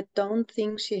 but I don't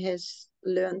think she has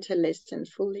learned her lesson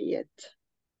fully yet.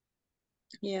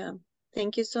 Yeah.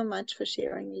 Thank you so much for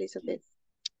sharing, Elizabeth.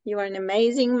 You are an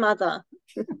amazing mother.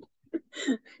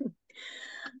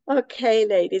 Okay,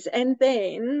 ladies. And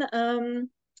then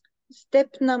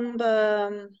step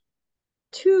number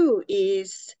 2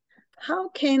 is, how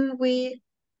can we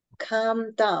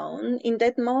calm down in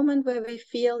that moment where we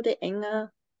feel the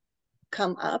anger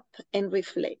come up and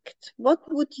reflect? What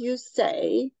would you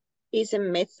say is a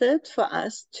method for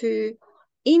us to,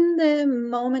 in the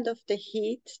moment of the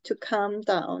heat, to calm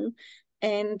down?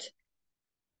 And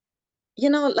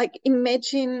like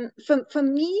imagine, for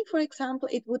me, for example,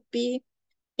 it would be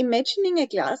imagining a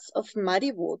glass of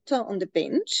muddy water on the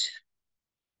bench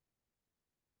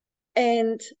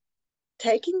and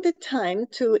taking the time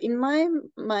to, in my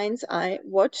mind's eye,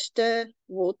 watch the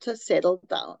water settle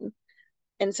down.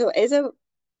 And so as I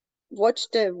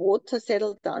watch the water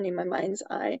settle down in my mind's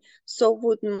eye, so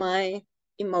would my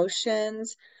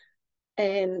emotions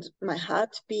and my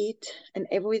heartbeat and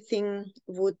everything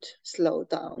would slow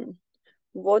down.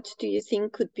 What do you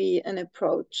think could be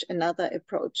another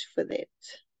approach for that?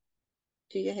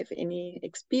 Do you have any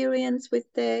experience with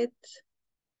that?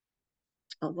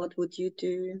 Or what would you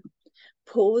do?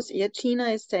 Pause. Yeah, Gina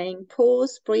is saying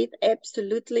pause, breathe,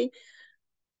 absolutely.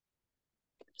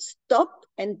 Stop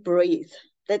and breathe.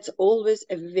 That's always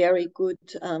a very good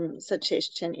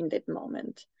suggestion in that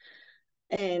moment.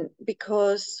 And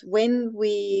because when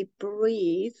we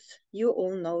breathe, you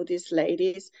all know this,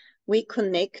 ladies, we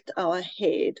connect our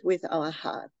head with our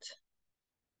heart.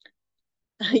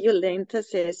 Yolenta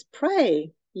says,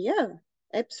 pray. Yeah,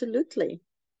 absolutely.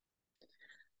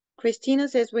 Christina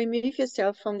says, remove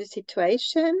yourself from the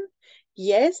situation.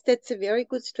 Yes, that's a very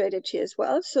good strategy as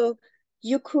well. So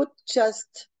you could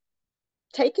just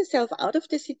take yourself out of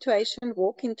the situation,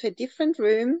 walk into a different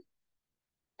room,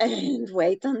 and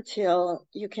wait until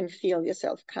you can feel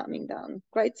yourself calming down.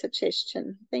 Great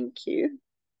suggestion. Thank you.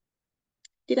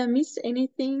 Did I miss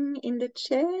anything in the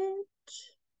chat?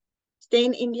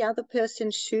 Staying in the other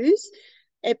person's shoes.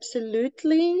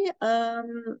 Absolutely.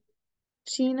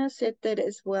 Gina said that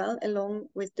as well, along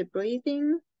with the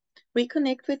breathing.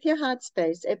 Reconnect with your heart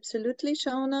space. Absolutely,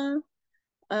 Shona.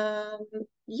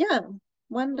 Yeah,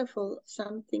 wonderful.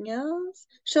 Something else?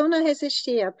 Shona has a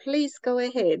share. Please go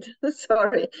ahead.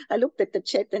 Sorry, I looked at the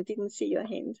chat and didn't see your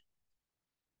hand.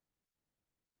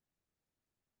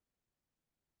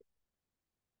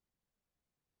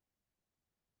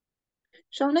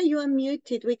 Shona, you are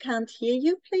muted. We can't hear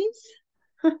you, please.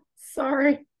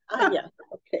 Sorry. Yeah,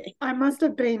 okay. I must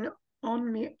have been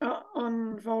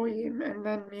on volume and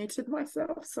then muted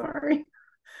myself. Sorry.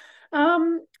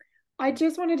 I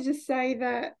just wanted to say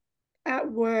that at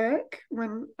work,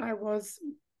 when I was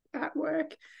at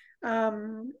work,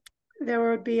 there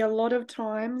would be a lot of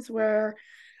times where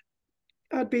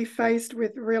I'd be faced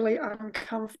with really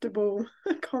uncomfortable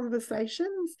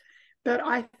conversations. But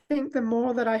I think the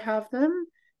more that I have them,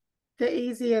 the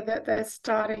easier that they're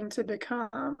starting to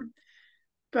become.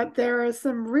 But there are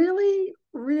some really,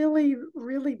 really,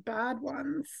 really bad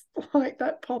ones like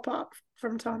that pop up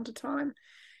from time to time.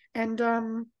 And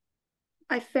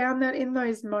I found that in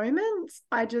those moments,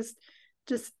 I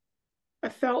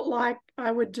felt like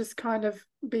I would just kind of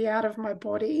be out of my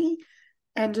body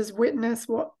and just witness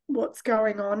what's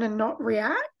going on and not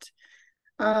react.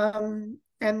 And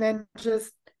then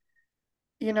just,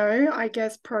 I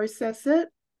guess process it.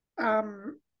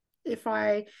 If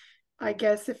I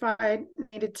guess if I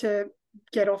needed to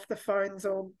get off the phones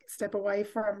or step away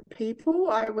from people,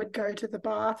 I would go to the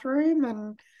bathroom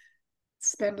and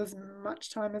spend as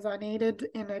much time as I needed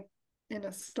in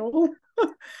a stall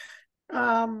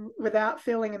without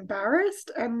feeling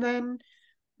embarrassed, and then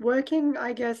working,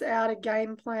 I guess, out a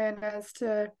game plan as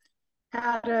to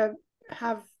how to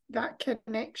have that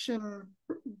connection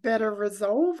better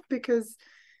resolved. Because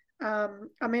I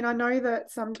mean, I know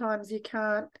that sometimes you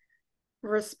can't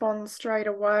respond straight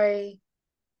away,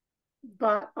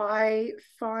 but I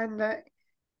find that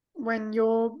when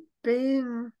you're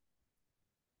being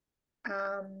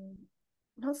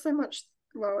not so much,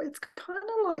 well, it's kind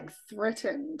of like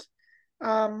threatened.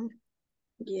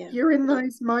 Yeah. You're in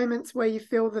those moments where you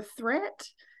feel the threat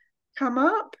come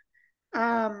up,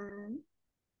 and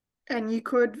you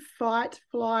could fight,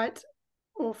 flight,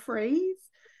 or freeze.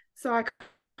 So I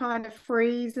kind of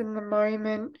freeze in the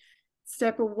moment,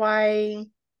 step away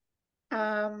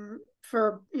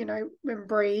for, and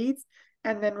breathe,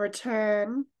 and then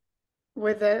return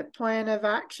with a plan of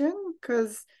action,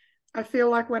 because I feel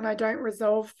like when I don't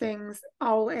resolve things,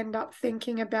 I'll end up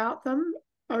thinking about them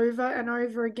over and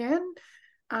over again.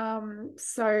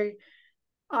 So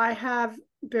I have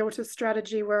built a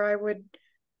strategy where I would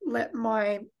let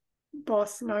my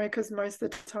boss know, because most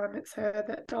of the time it's her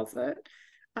that does it,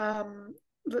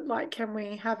 that, like, can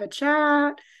we have a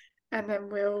chat? And then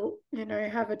we'll,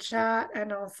 have a chat,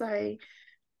 and I'll say,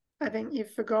 I think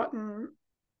you've forgotten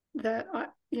that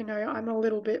I'm a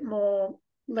little bit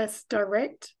less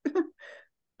direct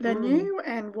than you,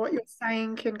 and what you're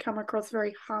saying can come across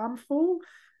very harmful.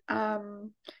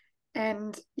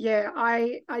 And yeah,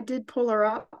 I did pull her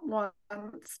up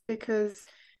once because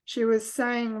she was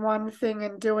saying one thing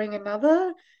and doing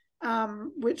another,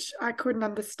 which I couldn't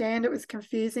understand. It was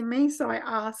confusing me. So I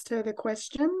asked her the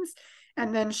questions,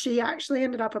 and then she actually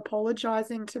ended up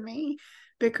apologizing to me,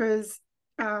 because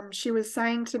she was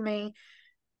saying to me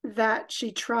that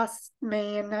she trusts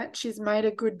me and that she's made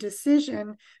a good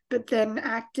decision, but then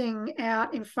acting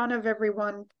out in front of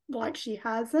everyone like she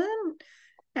hasn't.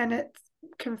 And it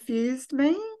confused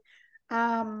me.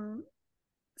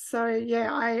 So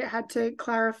yeah, I had to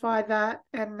clarify that,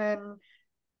 and then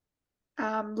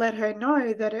let her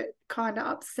know that it kind of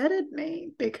upsetted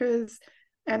me,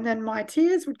 and then my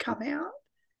tears would come out.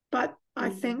 But I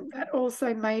think that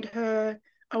also made her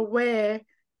aware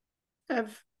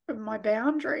of my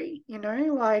boundary,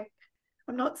 like,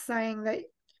 I'm not saying that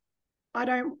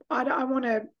I want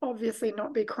to obviously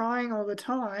not be crying all the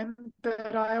time,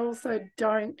 but I also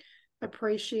don't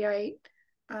appreciate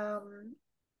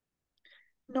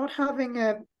not having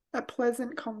a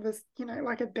pleasant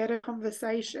like a better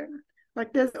conversation.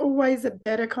 Like, there's always a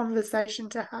better conversation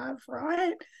to have,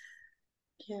 right?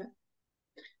 Yeah.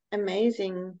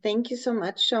 Amazing. Thank you so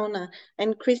much, Shona.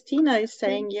 And Christina is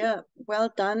saying, yeah,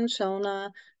 well done,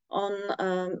 Shona,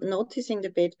 on noticing the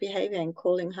bad behavior and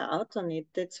calling her out on it.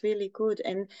 That's really good.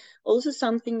 And also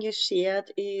something you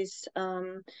shared is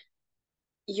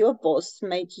your boss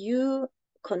made you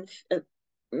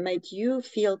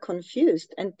feel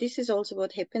confused. And this is also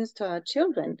what happens to our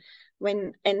children.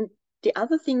 And the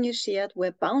other thing you shared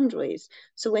were boundaries.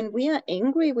 So when we are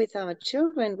angry with our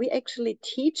children, we actually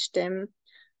teach them,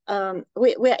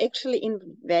 we're actually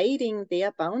invading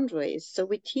their boundaries. So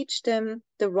we teach them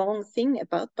the wrong thing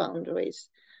about boundaries.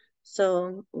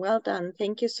 So well done.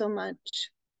 Thank you so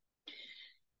much.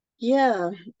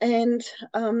 Yeah, and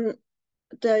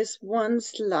there's one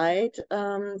slide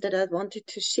that I wanted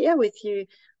to share with you,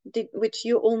 which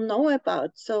you all know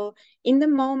about. So in the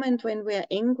moment when we're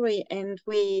angry and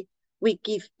we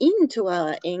give in to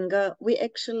our anger, we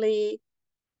actually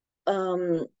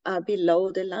are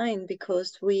below the line,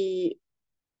 because we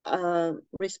are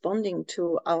responding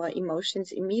to our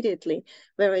emotions immediately.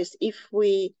 Whereas if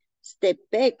we step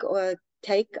back or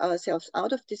take ourselves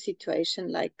out of the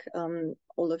situation, like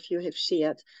all of you have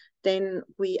shared, then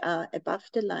we are above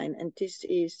the line, and this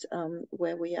is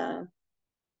where we are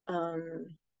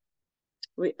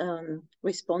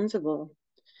responsible.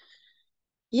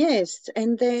 Yes,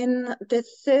 and then the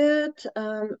third,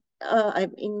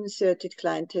 I've inserted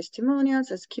client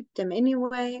testimonials, I skipped them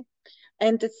anyway.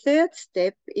 And the third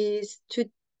step is to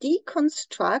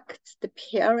deconstruct the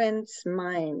parent's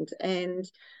mind. And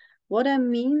what I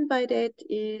mean by that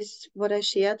is what I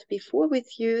shared before with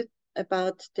you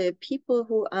about the people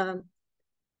who are...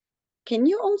 Can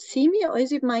you all see me, or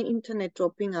is it my internet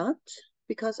dropping out?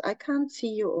 Because I can't see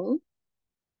you all.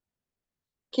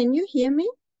 Can you hear me,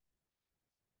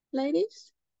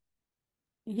 ladies?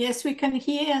 Yes, we can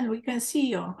hear and we can see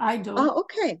you. I do. Oh,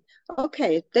 okay.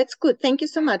 Okay, that's good. Thank you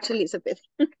so much, Elizabeth.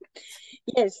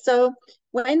 Yes, so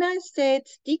when I said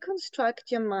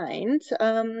deconstruct your mind,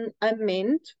 I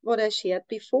meant what I shared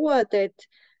before, that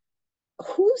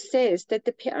who says that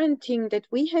the parenting that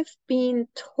we have been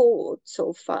taught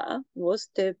so far was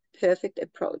the perfect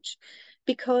approach?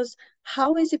 Because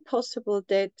how is it possible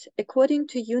that, according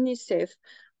to UNICEF,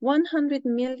 100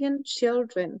 million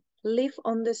children live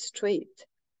on the street?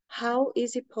 How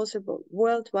is it possible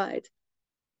worldwide?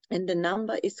 And the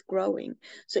number is growing.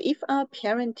 So if our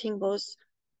parenting was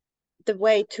the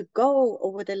way to go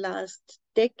over the last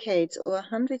decades or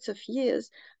hundreds of years,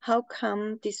 how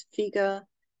come this figure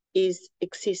is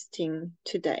existing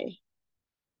today?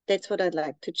 That's what I'd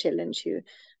like to challenge you.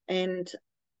 And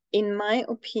in my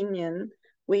opinion,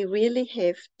 we really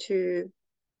have to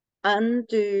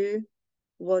undo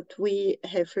what we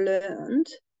have learned.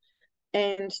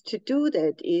 And to do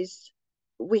that is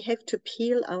we have to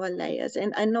peel our layers.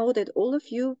 And I know that all of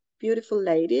you beautiful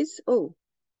ladies, oh,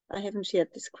 I haven't shared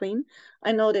the screen.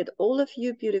 I know that all of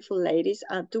you beautiful ladies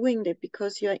are doing that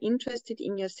because you're interested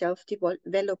in your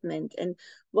self-development. And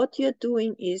what you're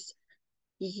doing is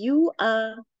you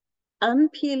are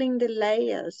unpeeling the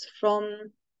layers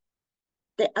from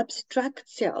the abstract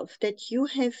self that you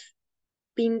have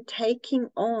been taking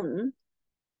on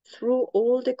through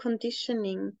all the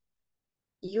conditioning.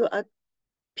 You are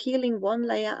peeling one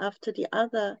layer after the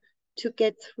other to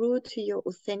get through to your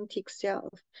authentic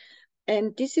self.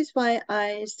 And this is why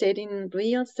I said in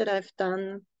reels that I've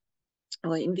done,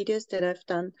 or in videos that I've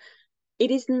done,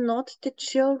 it is not the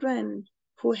children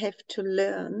who have to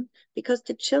learn, because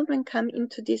the children come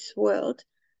into this world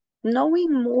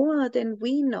knowing more than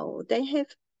we know. They have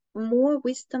more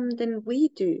wisdom than we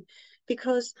do,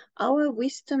 because our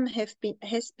wisdom has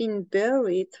been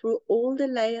buried through all the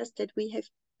layers that we have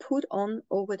put on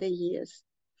over the years.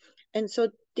 And so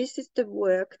this is the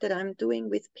work that I'm doing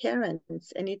with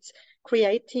parents, and it's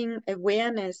creating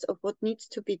awareness of what needs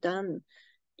to be done.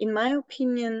 In my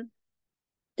opinion,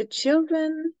 the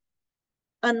children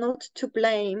are not to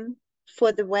blame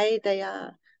for the way they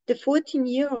are. The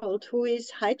 14-year-old who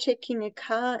is hijacking a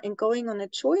car and going on a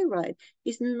joyride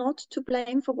is not to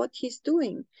blame for what he's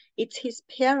doing. It's his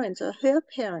parents or her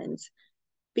parents,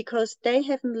 because they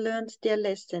haven't learned their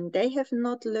lesson. They have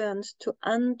not learned to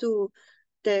undo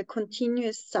the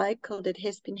continuous cycle that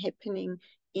has been happening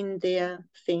in their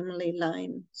family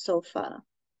line so far.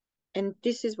 And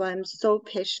this is why I'm so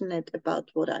passionate about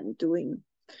what I'm doing.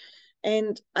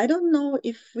 And I don't know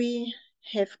if we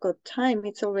have got time.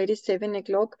 It's already 7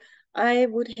 o'clock. I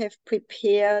would have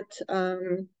prepared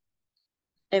a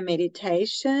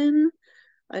meditation.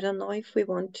 I don't know if we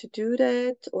want to do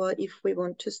that or if we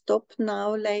want to stop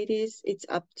now, ladies. It's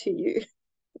up to you.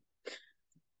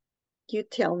 You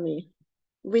tell me.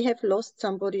 We have lost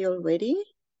somebody already.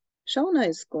 Shona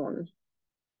is gone.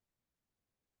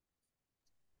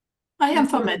 I am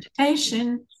for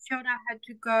meditation. Shona had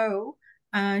to go.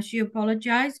 She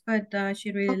apologized, but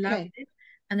she really loved it.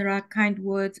 And there are kind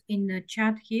words in the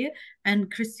chat here.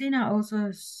 And Christina also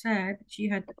said she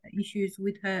had issues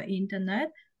with her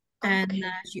internet. And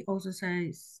she also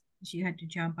says she had to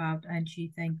jump out, and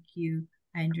she thanked you,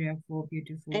 Andrea, for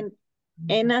beautiful. And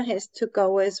Anna has to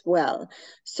go as well.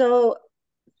 So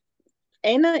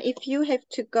Anna, if you have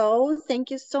to go, thank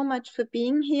you so much for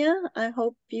being here. I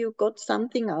hope you got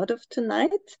something out of tonight.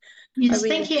 Yes,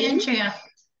 thank you, Andrea.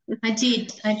 I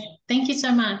did. Thank you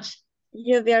so much.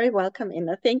 You're very welcome,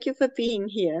 Anna. Thank you for being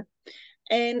here.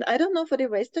 And I don't know, for the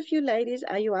rest of you ladies,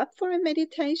 are you up for a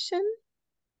meditation?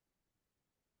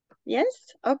 Yes?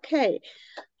 Okay.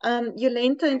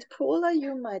 Yolenta and Paula,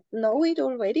 you might know it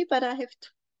already, but I have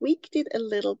tweaked it a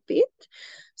little bit.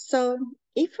 So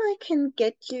if I can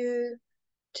get you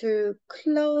to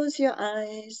close your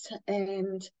eyes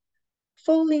and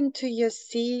fall into your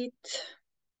seat,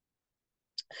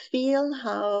 feel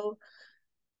how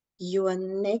your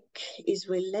neck is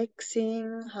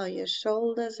relaxing, how your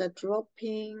shoulders are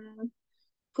dropping.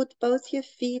 Put both your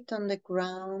feet on the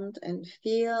ground and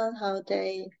feel how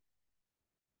they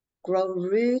grow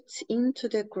roots into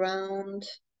the ground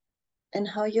and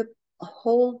how your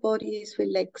whole body is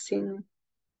relaxing.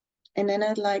 And then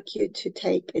I'd like you to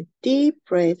take a deep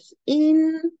breath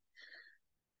in,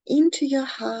 into your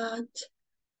heart,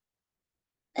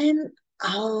 and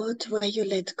out where you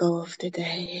let go of the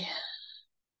day.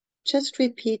 Just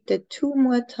repeat that 2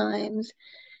 more times.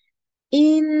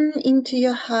 In, into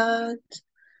your heart,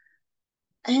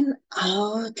 and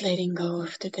out, letting go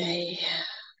of the day.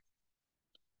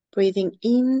 Breathing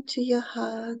into your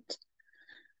heart,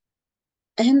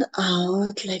 and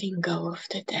out, letting go of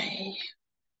the day.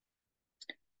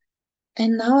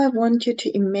 And now I want you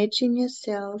to imagine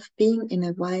yourself being in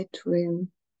a white room.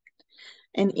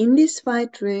 And in this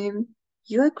white room,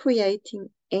 you are creating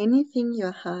anything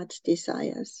your heart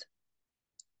desires.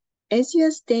 As you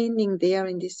are standing there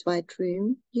in this white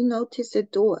room, you notice a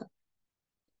door.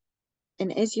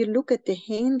 And as you look at the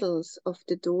handles of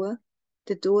the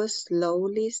door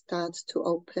slowly starts to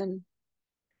open.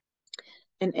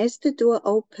 And as the door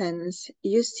opens,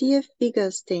 you see a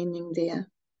figure standing there.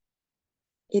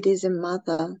 It is a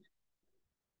mother.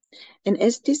 And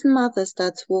as this mother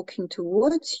starts walking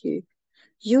towards you,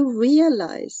 you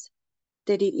realize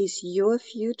that it is your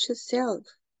future self,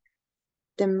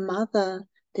 the mother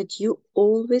that you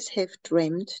always have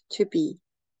dreamed to be.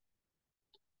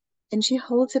 And she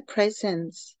holds a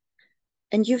presence,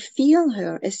 and you feel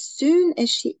her as soon as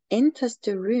she enters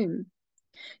the room.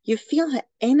 You feel her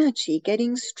energy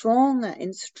getting stronger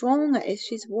and stronger as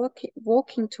she's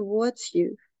walking towards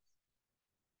you.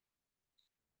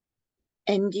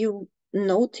 And you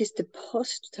notice the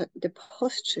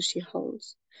posture she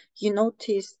holds. You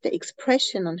notice the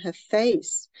expression on her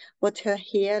face, what her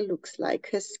hair looks like,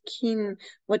 her skin,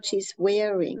 what she's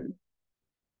wearing.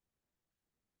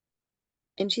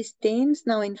 And she stands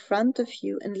now in front of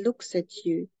you and looks at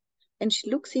you. And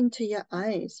she looks into your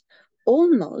eyes,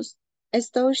 almost as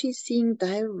though she's seeing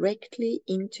directly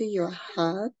into your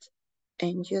heart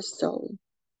and your soul.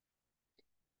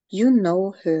 You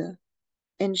know her,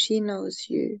 and she knows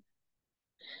you.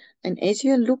 And as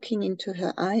you're looking into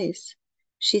her eyes,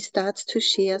 she starts to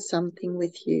share something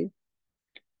with you.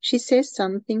 She says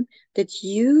something that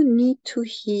you need to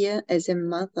hear as a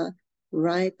mother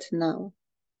right now.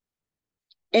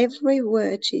 Every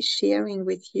word she's sharing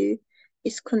with you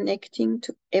is connecting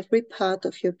to every part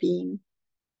of your being.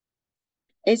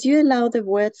 As you allow the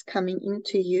words coming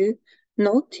into you,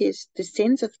 notice the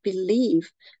sense of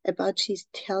belief about she's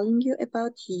telling you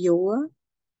about your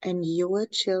and your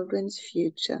children's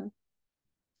future.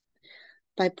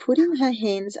 By putting her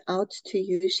hands out to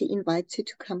you, she invites you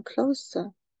to come closer.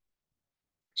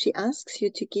 She asks you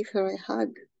to give her a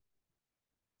hug.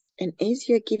 And as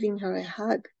you're giving her a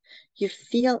hug, you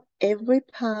feel every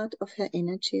part of her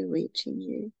energy reaching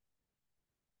you.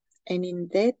 And in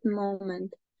that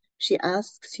moment, she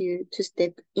asks you to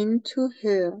step into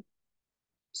her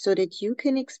so that you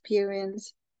can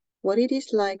experience what it is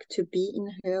like to be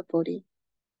in her body.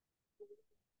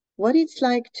 What it's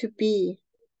like to be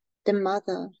the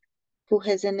mother who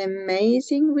has an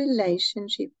amazing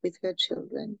relationship with her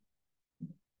children.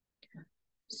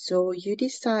 So you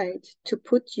decide to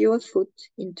put your foot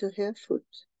into her foot,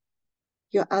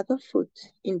 your other foot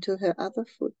into her other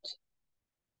foot,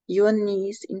 your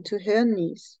knees into her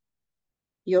knees,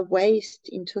 your waist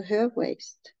into her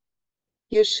waist,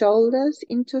 your shoulders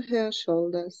into her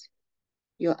shoulders,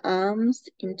 your arms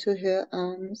into her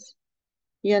arms,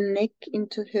 your neck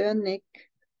into her neck,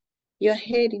 your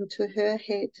head into her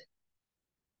head.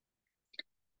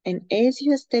 And as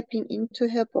you're stepping into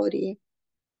her body,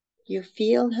 you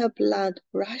feel her blood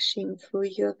rushing through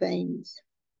your veins.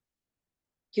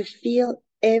 You feel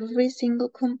every single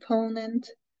component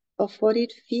of what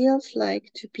it feels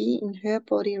like to be in her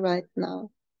body right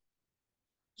now.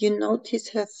 You notice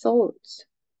her thoughts.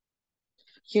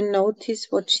 You notice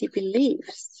what she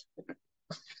believes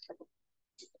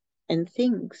and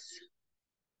thinks,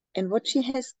 and what she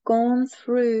has gone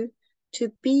through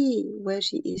to be where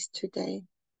she is today.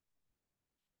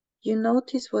 You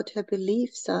notice what her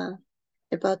beliefs are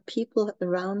about people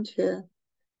around her,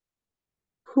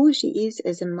 who she is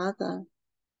as a mother.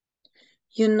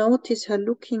 You notice her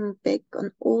looking back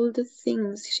on all the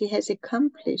things she has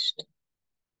accomplished,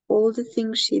 all the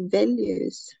things she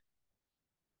values,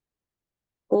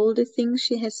 all the things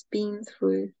she has been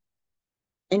through.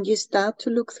 And you start to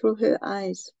look through her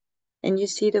eyes and you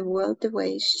see the world the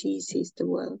way she sees the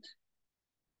world.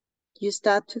 You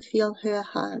start to feel her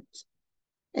heart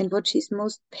and what she's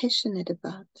most passionate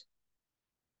about.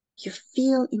 You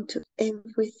feel into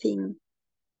everything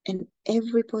and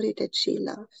everybody that she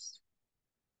loves.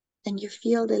 And you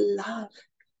feel the love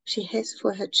she has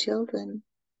for her children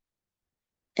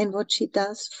and what she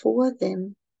does for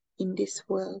them in this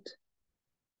world.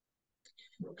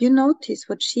 You notice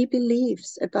what she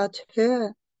believes about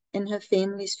her and her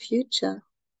family's future,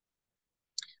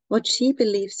 what she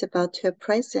believes about her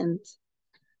present,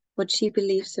 what she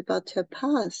believes about her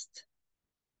past.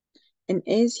 And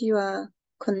as you are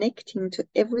connecting to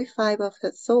every fiber of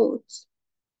her thoughts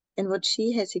and what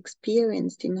she has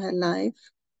experienced in her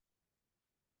life,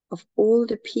 of all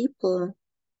the people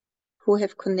who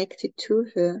have connected to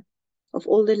her, of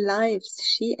all the lives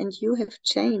she and you have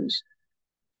changed,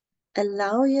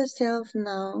 allow yourself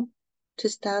now to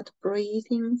start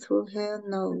breathing through her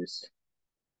nose,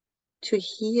 to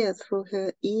hear through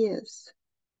her ears.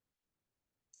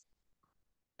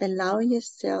 Allow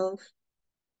yourself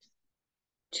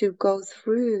to go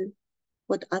through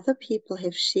what other people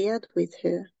have shared with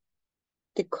her,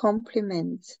 the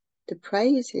compliments, the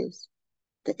praises,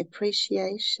 the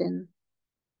appreciation,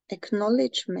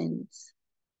 acknowledgements,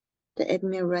 the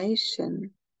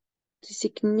admiration, the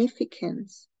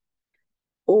significance,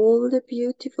 all the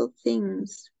beautiful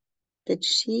things that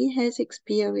she has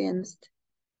experienced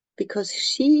because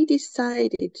she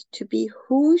decided to be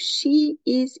who she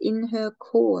is in her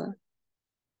core,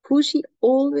 who she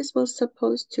always was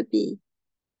supposed to be,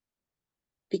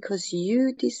 because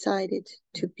you decided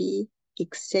to be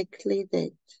exactly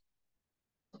that.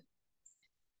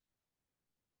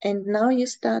 And now you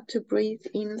start to breathe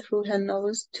in through her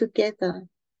nose together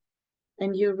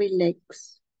and you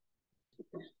relax.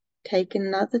 Take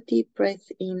another deep breath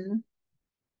in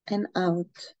and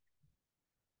out.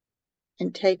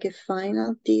 And take a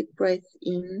final deep breath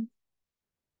in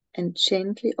and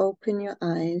gently open your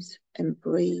eyes and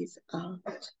breathe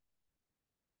out.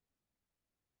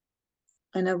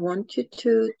 And I want you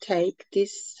to take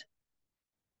this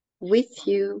with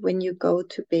you when you go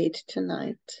to bed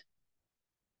tonight.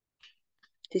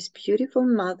 This beautiful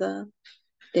mother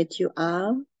that you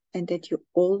are and that you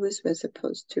always were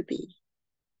supposed to be.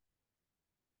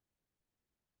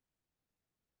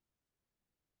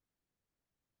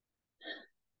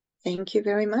 Thank you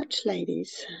very much,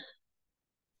 ladies.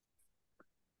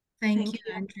 Thank you,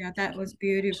 Andrea. That was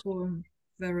beautiful,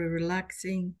 very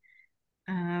relaxing.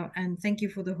 And thank you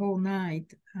for the whole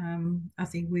night. I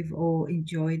think we've all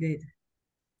enjoyed it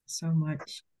so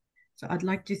much. So I'd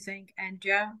like to thank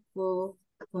Andrea for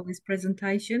this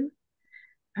presentation,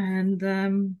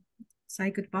 and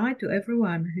say goodbye to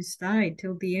everyone who stayed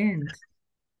till the end.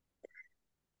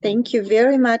 Thank you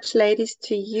very much, ladies,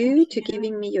 to you, to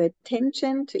giving me your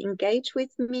attention, to engage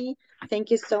with me. Thank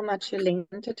you so much,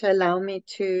 Yolanda, to allow me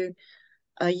to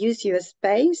use your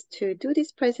space to do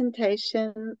this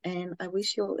presentation. And I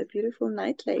wish you all a beautiful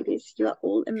night, ladies. You are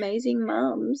all amazing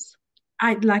moms.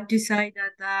 I'd like to say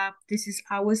that this is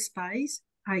our space.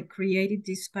 I created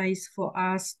this space for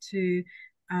us to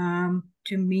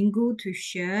mingle, to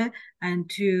share, and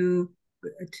to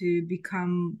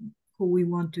become who we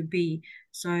want to be.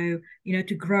 So,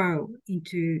 to grow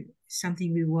into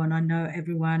something we want. I know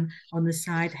everyone on the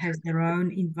site has their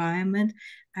own environment,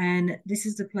 and this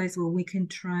is the place where we can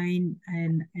train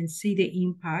and see the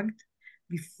impact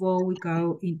before we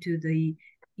go into the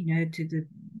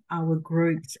our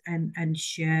groups and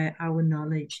share our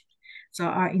knowledge. So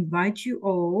I invite you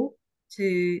all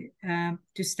to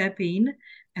step in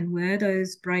and wear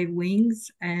those brave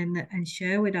wings and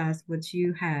share with us what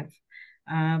you have,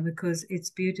 because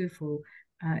it's beautiful.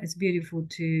 It's beautiful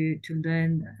to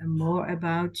learn more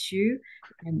about you,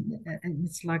 and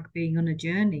it's like being on a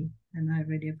journey, and I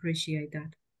really appreciate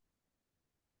that.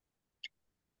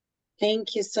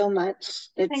 Thank you so much.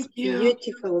 That's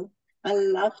beautiful. I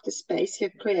love the space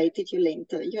you've created,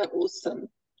 Yolanda. You're awesome.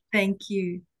 Thank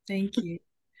you. Thank you.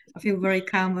 I feel very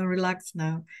calm and relaxed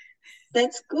now.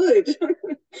 That's good.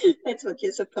 That's what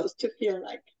you're supposed to feel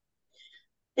like.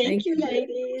 Thank you,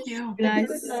 ladies. Thank you. Have a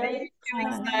good night.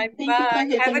 Bye.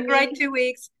 Thank you for having Have a great me. 2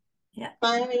 weeks. Yeah.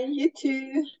 Bye. You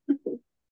too.